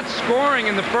after not scoring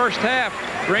in the first half,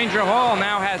 Granger Hall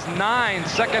now has 9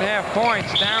 second-half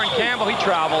points. Darren Campbell, he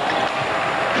traveled.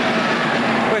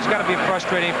 Well, it's got to be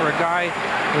frustrating for a guy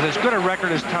with as good a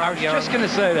record as Tom Young. I was just going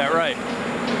to say that, right.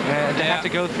 And to have to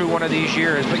go through one of these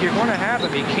years. But you're going to have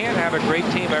them. You can't have a great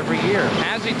team every year.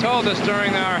 As he told us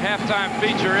during our halftime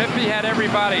feature, if he had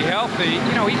everybody healthy,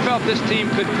 you know, he felt this team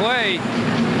could play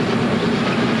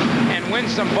and win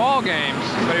some ball games.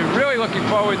 But he's really looking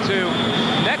forward to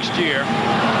next year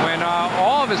when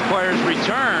all of his players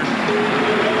return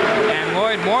and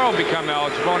Lloyd Moore will become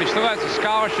eligible, and he still has a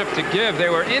scholarship to give. They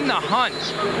were in the hunt.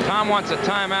 Tom wants a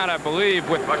timeout, I believe,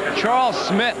 with Charles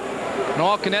Smith, an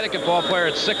all-Connecticut ball player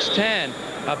at 6'10".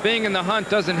 Being in the hunt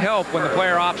doesn't help when the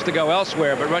player opts to go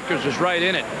elsewhere, but Rutgers was right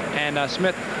in it, and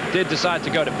Smith did decide to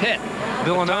go to Pitt.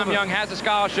 Tom Young has a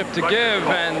scholarship to give,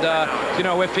 and you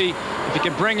know, if he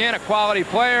can bring in a quality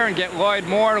player and get Lloyd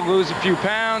Moore to lose a few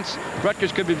pounds,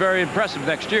 Rutgers could be very impressive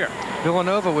next year.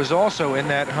 Villanova was also in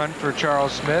that hunt for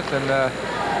Charles Smith, and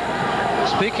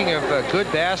speaking of good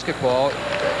basketball,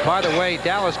 by the way,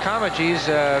 Dallas Comegys,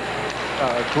 a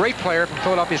great player from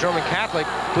Philadelphia's Roman Catholic,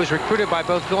 who was recruited by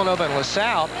both Villanova and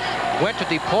LaSalle, went to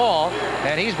DePaul,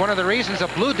 and he's one of the reasons the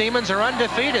Blue Demons are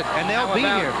undefeated, and they'll be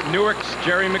here. Newark's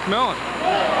Jerry McMillan,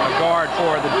 a guard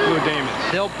for the Blue Demons.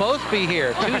 They'll both be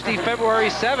here Tuesday,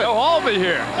 February 7th. They'll all be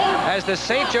here. As the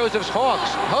St. Joseph's Hawks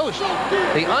host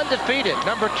the undefeated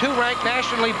 #2 ranked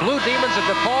nationally Blue Demons of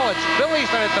DePaul. It's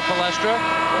Phillies night at the Palestra.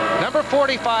 Number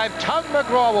 45, Tug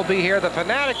McGraw will be here. The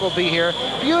Fanatic will be here.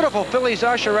 Beautiful Phillies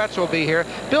usherettes will be here.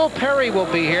 Bill Perry will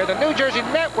be here. The New Jersey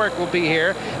Network will be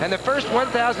here. And the first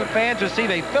 1,000 fans receive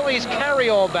a Phillies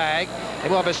carry-all bag. And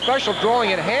we'll have a special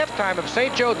drawing at halftime of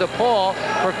St. Joe DePaul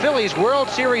for Phillies World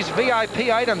Series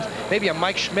VIP items. Maybe a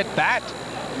Mike Schmidt bat.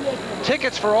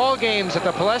 Tickets for all games at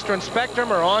the Palestra and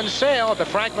Spectrum are on sale at the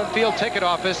Franklin Field ticket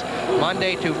office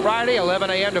Monday to Friday, 11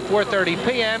 a.m. to 4:30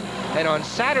 p.m. and on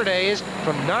Saturdays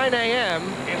from 9 a.m.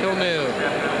 till noon.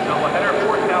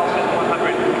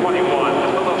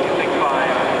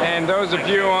 And those of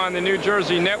you on the New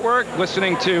Jersey Network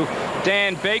listening to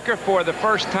Dan Baker for the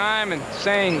first time and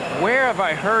saying, where have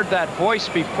I heard that voice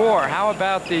before? How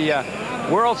about the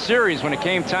World Series when it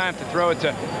came time to throw it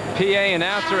to PA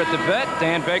announcer at the vet?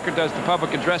 Dan Baker does the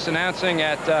public address announcing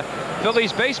at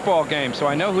Phillies baseball games, so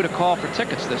I know who to call for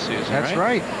tickets this season. That's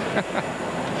right.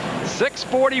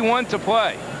 6:41 to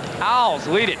play. Owls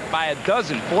lead it by a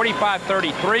dozen,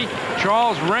 45-33.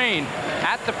 Charles Rain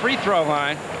at the free throw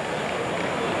line.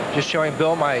 Just showing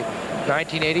Bill my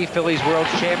 1980 Phillies World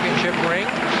Championship ring.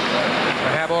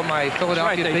 I have on my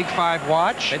Philadelphia Big Five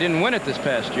watch. They didn't win it this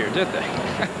past year, did they?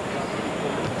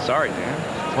 Sorry,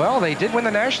 Dan. Well, they did win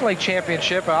the National League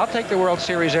Championship. I'll take the World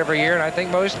Series every year, and I think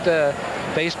most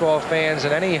baseball fans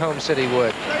in any home city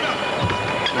would.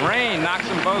 Rain knocks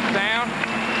them both down.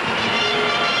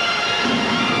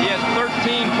 He has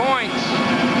 13 points.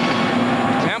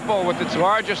 Temple with its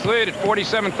largest lead at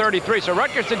 47-33. So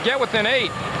Rutgers did get within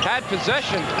 8, had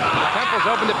possession. Temple's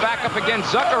opened it back up again.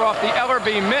 Zucker off the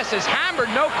Ellerby miss is hammered,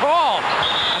 no call.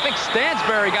 I think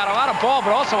Stansbury got a lot of ball,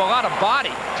 but also a lot of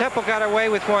body. Temple got away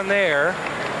with one there.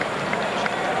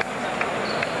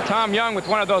 Tom Young with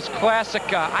one of those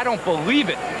classic, I don't believe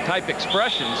it type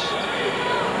expressions.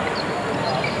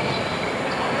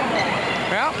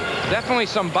 Well, definitely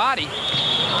some body.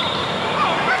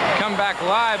 Come back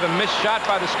live, a missed shot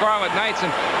by the Scarlet Knights,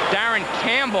 and Darren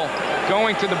Campbell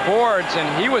going to the boards,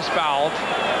 and he was fouled.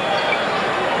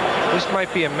 This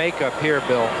might be a makeup here,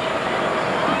 Bill.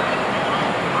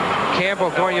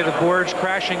 Campbell going to the boards,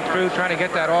 crashing through, trying to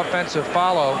get that offensive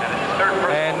follow.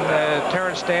 And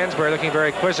Terrence Stansbury looking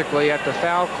very quizzically at the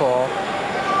foul call,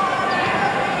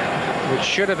 which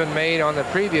should have been made on the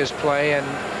previous play, and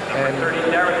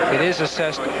it is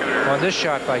assessed on this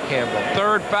shot by Campbell.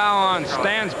 Third foul on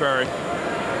Stansbury.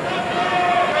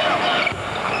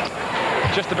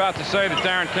 Just about to say that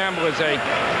Darren Campbell is a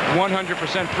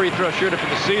 100% free throw shooter for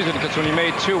the season, because when he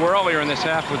made 2 earlier in this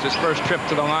half was his first trip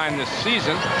to the line this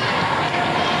season.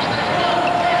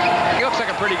 He looks like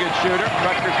a pretty good shooter.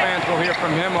 Rutgers fans will hear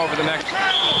from him over the next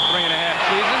 3.5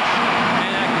 seasons.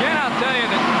 And again, I'll tell you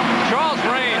that Charles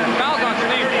Rain fouls on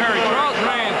Steve Perry. Charles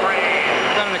Rain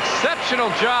has done an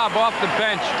exceptional job off the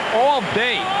bench all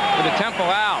day for the Temple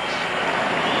Owls.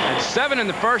 And 7 in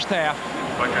the first half.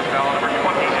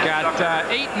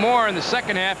 Got 8 more in the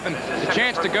second half, and the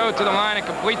chance to go to the line and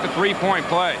complete the 3-point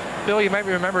play. Bill, you might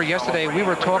remember yesterday we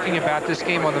were talking about this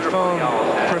game on the phone,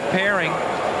 preparing,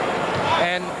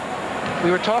 and we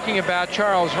were talking about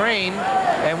Charles Rain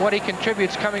and what he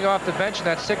contributes coming off the bench in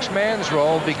that 6-man's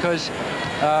role, because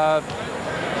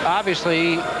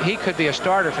obviously he could be a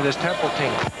starter for this Temple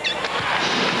team.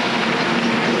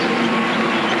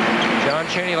 John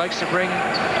Chaney likes to bring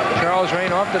Charles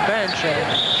Rain off the bench,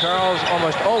 and Charles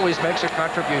almost always makes a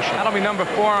contribution. That'll be number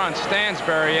 4 on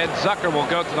Stansbury. Ed Zucker will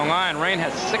go to the line. Rain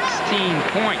has 16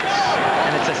 points,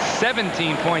 and it's a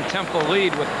 17-point Temple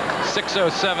lead with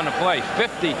 6:07 to play,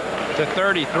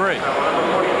 50-33.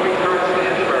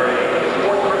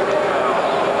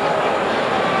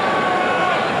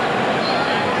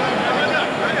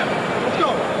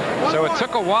 So it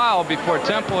took a while before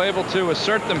Temple able to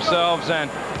assert themselves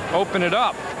and open it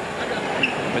up.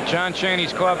 But John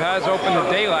Chaney's club has opened the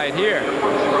daylight here.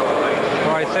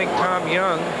 Well, I think Tom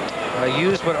Young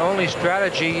used what only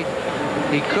strategy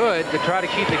he could to try to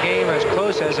keep the game as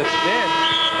close as it's been.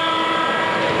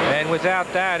 And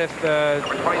without that, if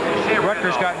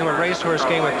Rutgers got into a racehorse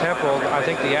game with Temple, I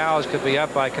think the Owls could be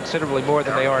up by considerably more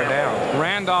than they are now.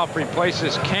 Randolph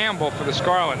replaces Campbell for the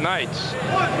Scarlet Knights.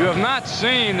 You have not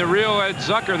seen the real Ed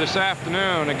Zucker this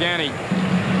afternoon. Again, he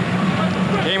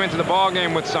came into the ball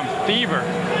game with some fever.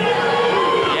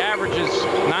 He averages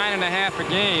 9.5 a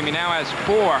game. He now has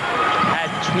 4. Had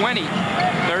 20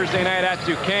 Thursday night at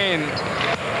Duquesne.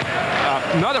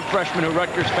 Another freshman who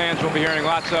Rutgers fans will be hearing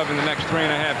lots of in the next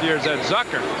 3.5 years, Ed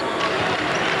Zucker,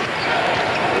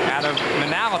 out of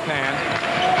Manalapan.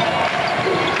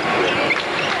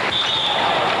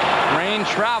 Rain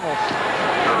travels.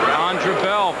 Andre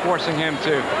Bell forcing him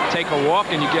to take a walk,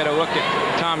 and you get a look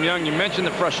at Tom Young. You mentioned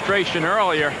the frustration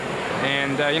earlier,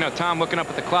 and you know, Tom looking up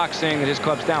at the clock saying that his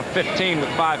club's down 15 with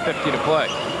 5:50 to play.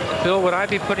 Bill, would I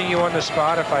be putting you on the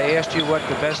spot if I asked you what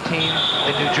the best team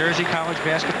in New Jersey college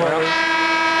basketball is?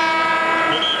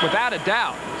 Without a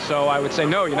doubt. So I would say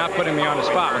no, you're not putting me on the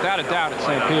spot. Without a doubt, it's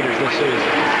St. Peter's this season.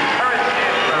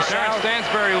 Terrence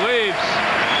Stansbury leaves.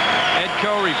 Ed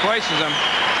Coe replaces him.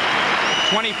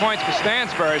 20 points for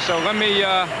Stansbury, so let me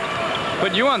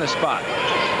put you on the spot.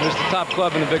 Who's the top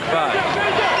club in the Big 5?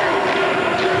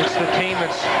 It's the team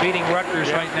that's beating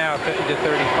Rutgers right now,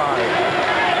 50-35.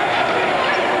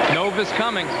 Nova's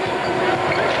coming.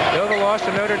 Nova lost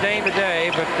to Notre Dame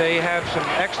today, but they have some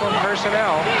excellent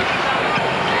personnel.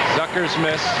 Zucker's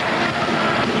miss.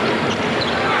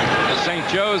 St.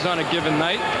 Joe's on a given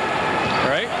night,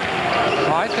 right?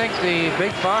 Well, I think the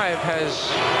Big 5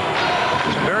 has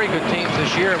some very good teams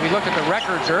this year. We looked at the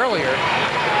records earlier.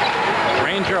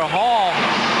 Ranger Hall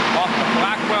off the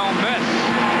Blackwell miss.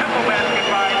 Temple basket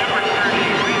by number 30,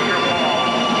 Ranger Hall.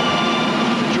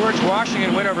 The George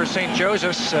Washington win over St.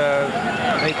 Joseph's.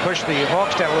 They pushed the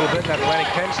Hawks down a little bit in that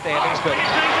Atlantic 10 standings, but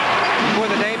before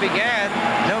the day began,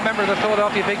 no member of the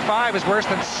Philadelphia Big 5 is worse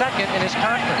than second in his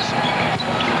conference.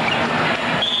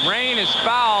 Rain is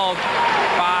fouled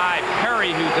by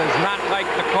Perry, who does not like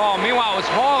the call. Meanwhile, it was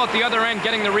Hall at the other end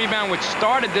getting the rebound, which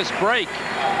started this break.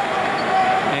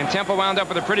 And Temple wound up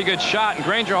with a pretty good shot. And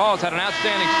Granger Hall has had an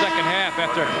outstanding second half.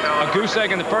 After a goose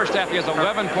egg in the first half, he has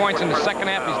 11 points in the second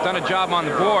half. He's done a job on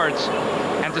the boards.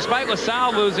 And despite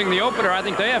LaSalle losing the opener, I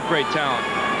think they have great talent.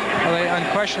 Well, they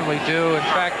unquestionably do. In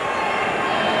fact,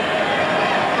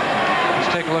 let's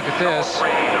take a look at this.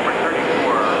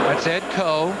 That's Ed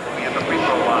Coe,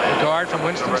 the guard from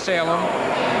Winston-Salem.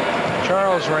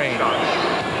 Charles Rain,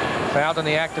 fouled in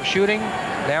the act of shooting,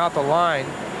 now at the line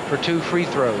for 2 free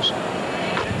throws.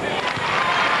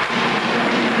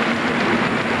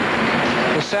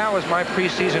 LaSalle was my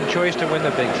preseason choice to win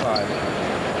the Big 5.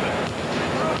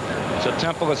 So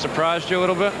Temple has surprised you a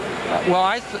little bit? Well,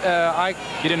 I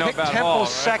you didn't know picked about Temple Hall, right?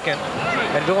 second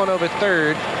and Villanova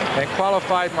third. and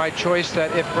qualified my choice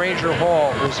that if Granger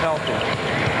Hall was healthy.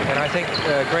 And I think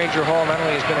Granger Hall not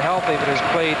only has been healthy, but has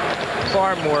played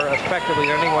far more effectively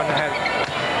than anyone had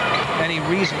any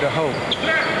reason to hope.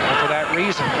 And for that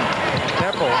reason,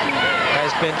 Temple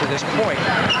has been to this point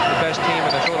the best team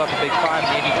in the Philadelphia Big Five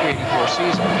in the 83-84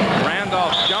 season.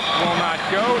 Randolph's jump will not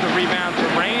go. The rebound to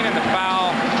Rain and the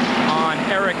foul on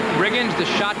Eric Riggins. The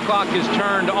shot clock is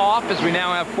turned off as we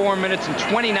now have 4 minutes and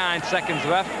 29 seconds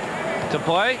left to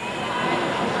play.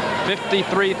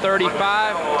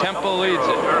 53-35, Temple leads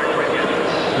it.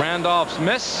 Randolph's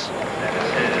miss.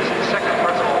 Second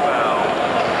personal foul.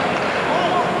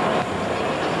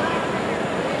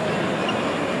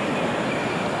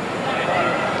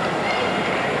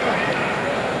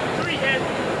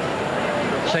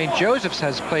 St. Joseph's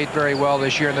has played very well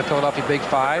this year in the Philadelphia Big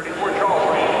Five.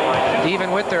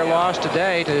 Even with their loss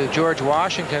today to George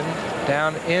Washington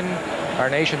down in our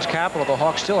nation's capital, the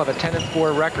Hawks still have a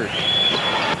 10-4 record.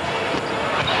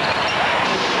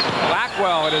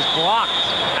 Blackwell, it is blocked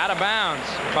out of bounds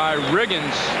by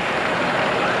Riggins.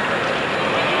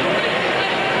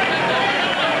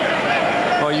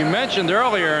 Well, you mentioned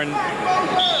earlier, and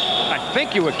I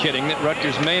think you were kidding, that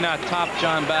Rutgers may not top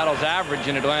John Battle's average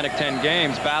in Atlantic 10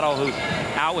 games. Battle, who's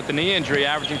out with the knee injury,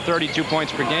 averaging 32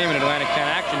 points per game in Atlantic 10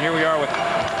 action. Here we are with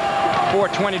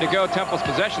 4:20 to go. Temple's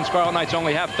possession. Scarlet Knights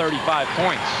only have 35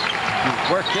 points. You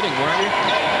were kidding, weren't you?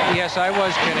 Yes, I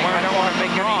was kidding. I don't want to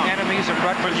make any enemies of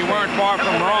Rutgers. But you weren't far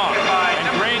from wrong. And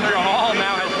Granger Hall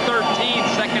now has 13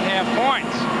 second-half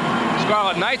points.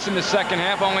 Scarlet Knights in the second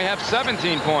half only have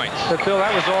 17 points. But, Bill,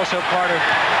 that was also part of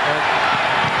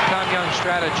Tom Young's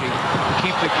strategy to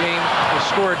keep the game, the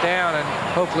score down, and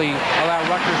hopefully allow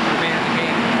Rutgers to remain in the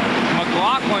game.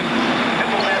 McLaughlin,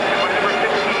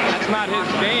 that's not his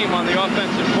game on the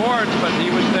offensive boards, but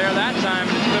he was there that time.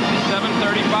 It's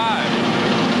 57-35.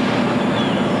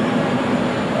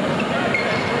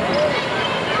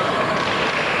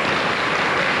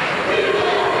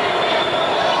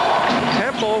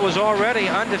 Temple was already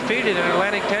undefeated in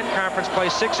Atlantic 10 Conference play,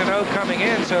 6-0 coming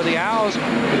in, so the Owls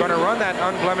are going to run that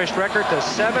unblemished record to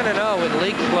 7-0 in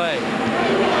league play.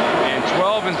 And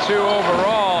 12-2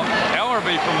 overall.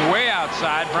 Ellerby from way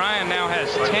outside. Brian now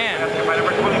has 10. By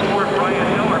number 24, Brian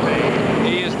Ellerby.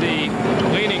 He is the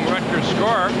leading Rutgers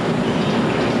scorer.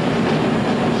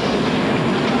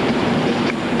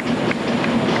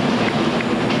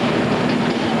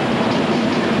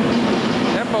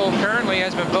 Temple currently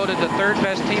has been voted the third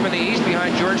best team in the East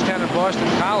behind Georgetown and Boston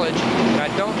College, and I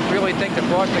don't really think that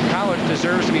Boston College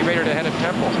deserves to be rated ahead of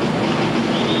Temple.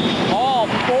 All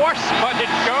force, but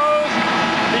it goes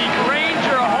the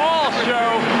Granger Hall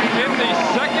show in the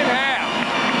second half.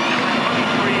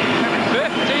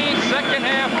 15 second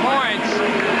half points,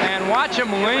 and watch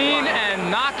him lean and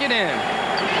knock it in.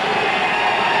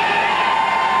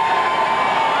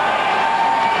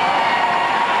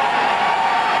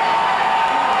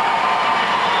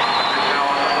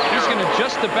 He's going to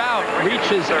just about reach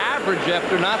his average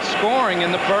after not scoring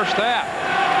in the first half.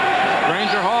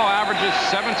 Granger Hall averages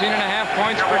 17.5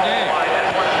 points per game.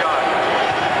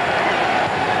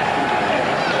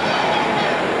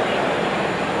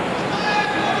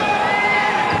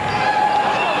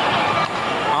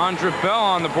 Andra Bell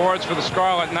on the boards for the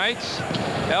Scarlet Knights.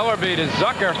 Ellerby to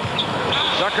Zucker.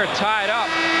 Zucker tied up.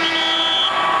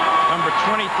 Number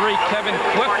 23, Kevin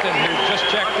Clifton, who just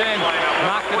checked in,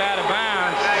 knocked it out of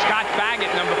bounds. Scott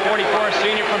Baggett, number 44,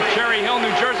 senior from Cherry Hill,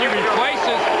 New Jersey,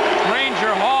 replaces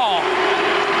Granger Hall.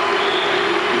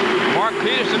 Mark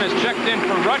Peterson has checked in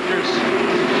for Rutgers.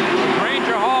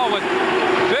 Granger Hall with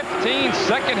 15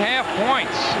 second-half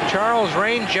points. Charles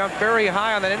Rain jumped very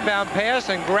high on that inbound pass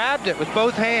and grabbed it with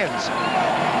both hands.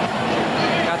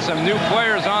 Got some new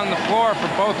players on the floor for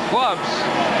both clubs.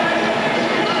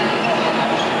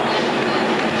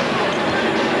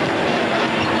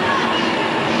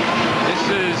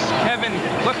 This is Kevin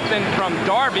Clifton from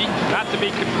Darby, not to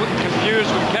be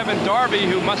confused with Kevin Darby,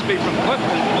 who must be from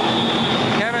Clifton.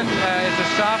 Kevin is a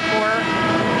sophomore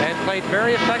and played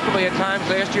very effectively at times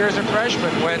last year as a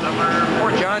freshman when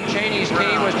John Chaney's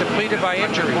team was depleted by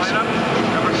injuries.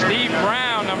 Steve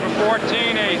Brown, number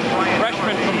 14, a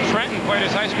freshman from Trenton, played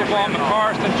his high school ball at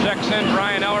McCarst and checks in.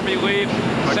 Brian Ellerby leaves.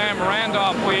 Sam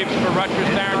Randolph leaves for Rutgers.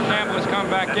 Darren Campbell has come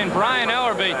back in. Brian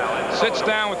Ellerby sits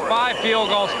down with 5 field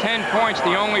goals, 10 points,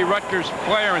 the only Rutgers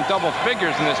player in double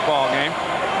figures in this ball game.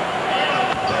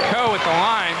 Coe at the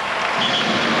line.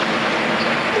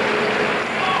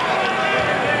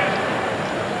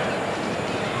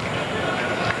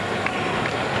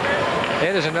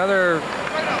 It is another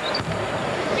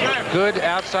good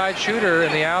outside shooter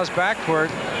in the Owls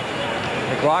backcourt.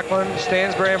 McLaughlin,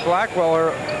 Stansbury, and Blackwell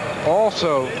are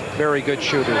also very good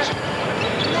shooters.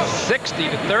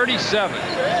 60-37.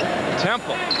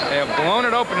 Temple, they have blown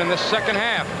it open in this second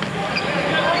half.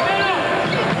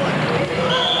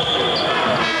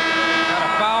 Got a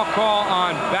foul call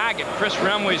on Baggett. Chris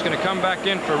Remley is going to come back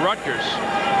in for Rutgers.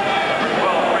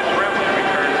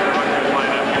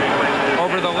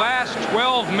 Over the last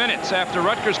 12 minutes, after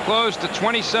Rutgers closed to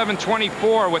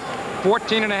 27-24 with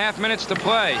 14.5 minutes to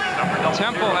play,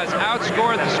 Temple has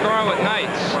outscored the Scarlet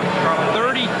Knights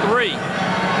 33-13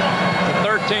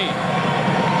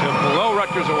 to blow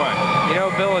Rutgers away. You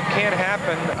know, Bill, it can't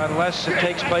happen unless it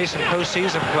takes place in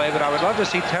postseason play, but I would love to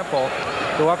see Temple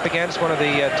go up against one of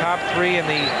the top three in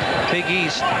the Big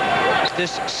East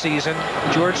this season.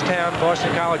 Georgetown,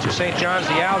 Boston College, and St. John's.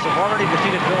 The Owls have already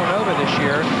defeated Villanova this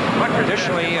year,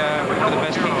 traditionally one of the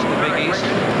best teams in the Big East.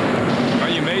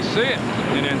 Well, you may see it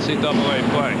in NCAA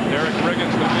play. Derek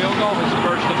Riggins, the field goal, his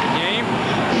first of the game.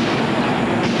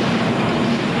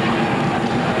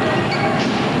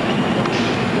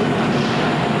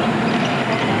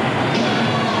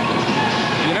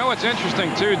 It's interesting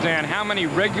too, Dan, how many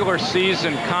regular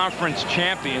season conference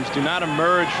champions do not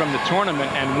emerge from the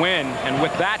tournament and win, and with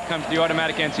that comes the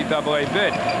automatic NCAA bid.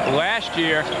 Last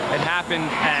year it happened,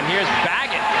 and here's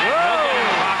Baggett.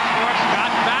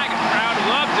 Scott Baggett, crowd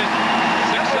loves it.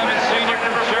 6'7" senior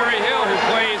from Cherry Hill, who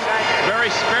plays very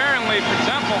sparingly for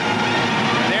Temple.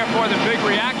 Therefore, the big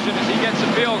reaction is he gets a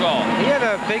field goal. He had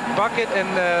a big bucket in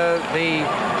the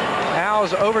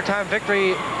Owls' overtime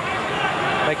victory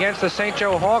against the St.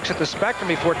 Joe Hawks at the Spectrum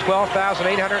before 12,890.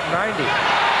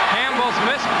 Campbell's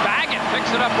missed. Baggett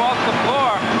picks it up off the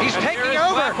floor. He's taking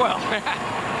over. Blackwell.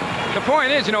 The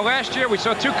point is, you know, last year we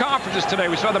saw two conferences today.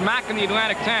 We saw the MAC and the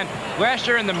Atlantic 10. Last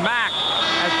year in the MAC,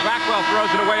 as Blackwell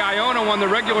throws it away, Iona won the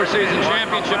regular season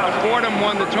championship, but Fordham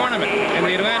won the tournament. In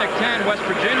the Atlantic 10, West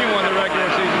Virginia won the regular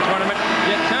season tournament,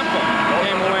 yet Temple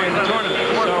came away in the tournament.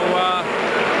 So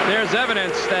there's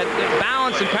evidence that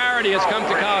balance and parity has come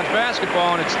to college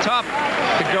basketball, and it's tough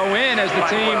to go in as the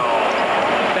team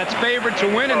that's favored to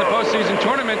win in the postseason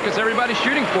tournament because everybody's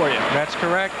shooting for you. That's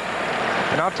correct.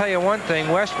 And I'll tell you one thing,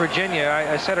 West Virginia,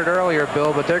 I said it earlier,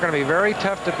 Bill, but they're going to be very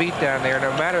tough to beat down there,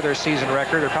 no matter their season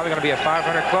record. They're probably going to be a 500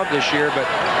 club this year, but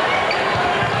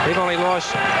they've only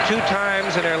lost 2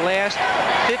 times in their last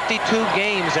 52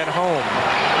 games at home.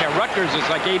 Yeah, Rutgers is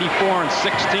like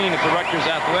 84-16 at the Rutgers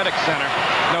Athletic Center.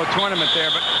 No tournament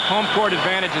there, but home court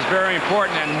advantage is very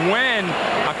important. And when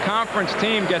a conference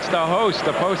team gets to host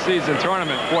a postseason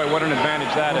tournament, boy, what an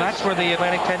advantage that is. That's where the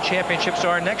Atlantic 10 championships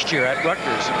are next year at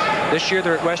Rutgers. This year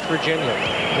they're at West Virginia,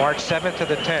 March 7th to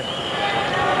the 10th.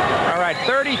 All right,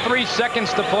 33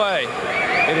 seconds to play.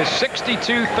 It is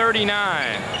 62-39.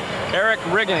 Eric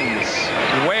Riggins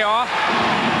way off.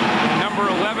 Number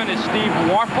 11 is Steve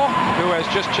Warfel, who has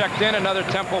just checked in, another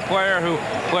Temple player who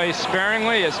plays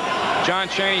sparingly as John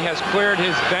Chaney has cleared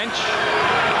his bench.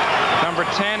 Number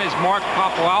 10 is Mark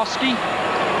Popolowski.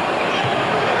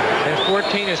 And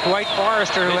 14 is Dwight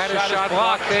Forrester, who had his shot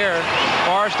blocked there.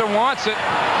 Forrester wants it.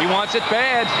 He wants it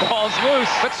bad. Ball's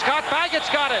loose. But Scott Baggett's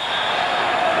got it.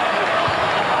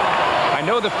 I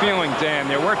know the feeling, Dan.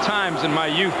 There were times in my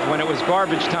youth when it was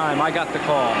garbage time, I got the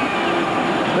call.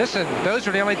 Listen, those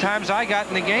were the only times I got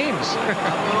in the games.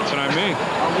 That's what I mean.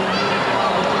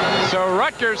 So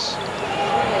Rutgers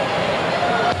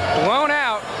blown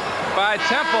out by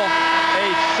Temple, a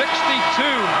 62-39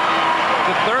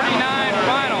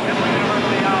 final.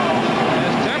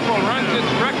 As Temple runs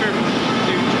its record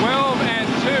to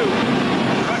 12-2,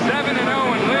 7-0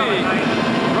 in league.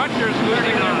 Rutgers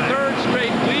losing their 3rd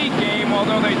straight league game,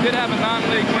 although they did have a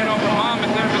non-league win over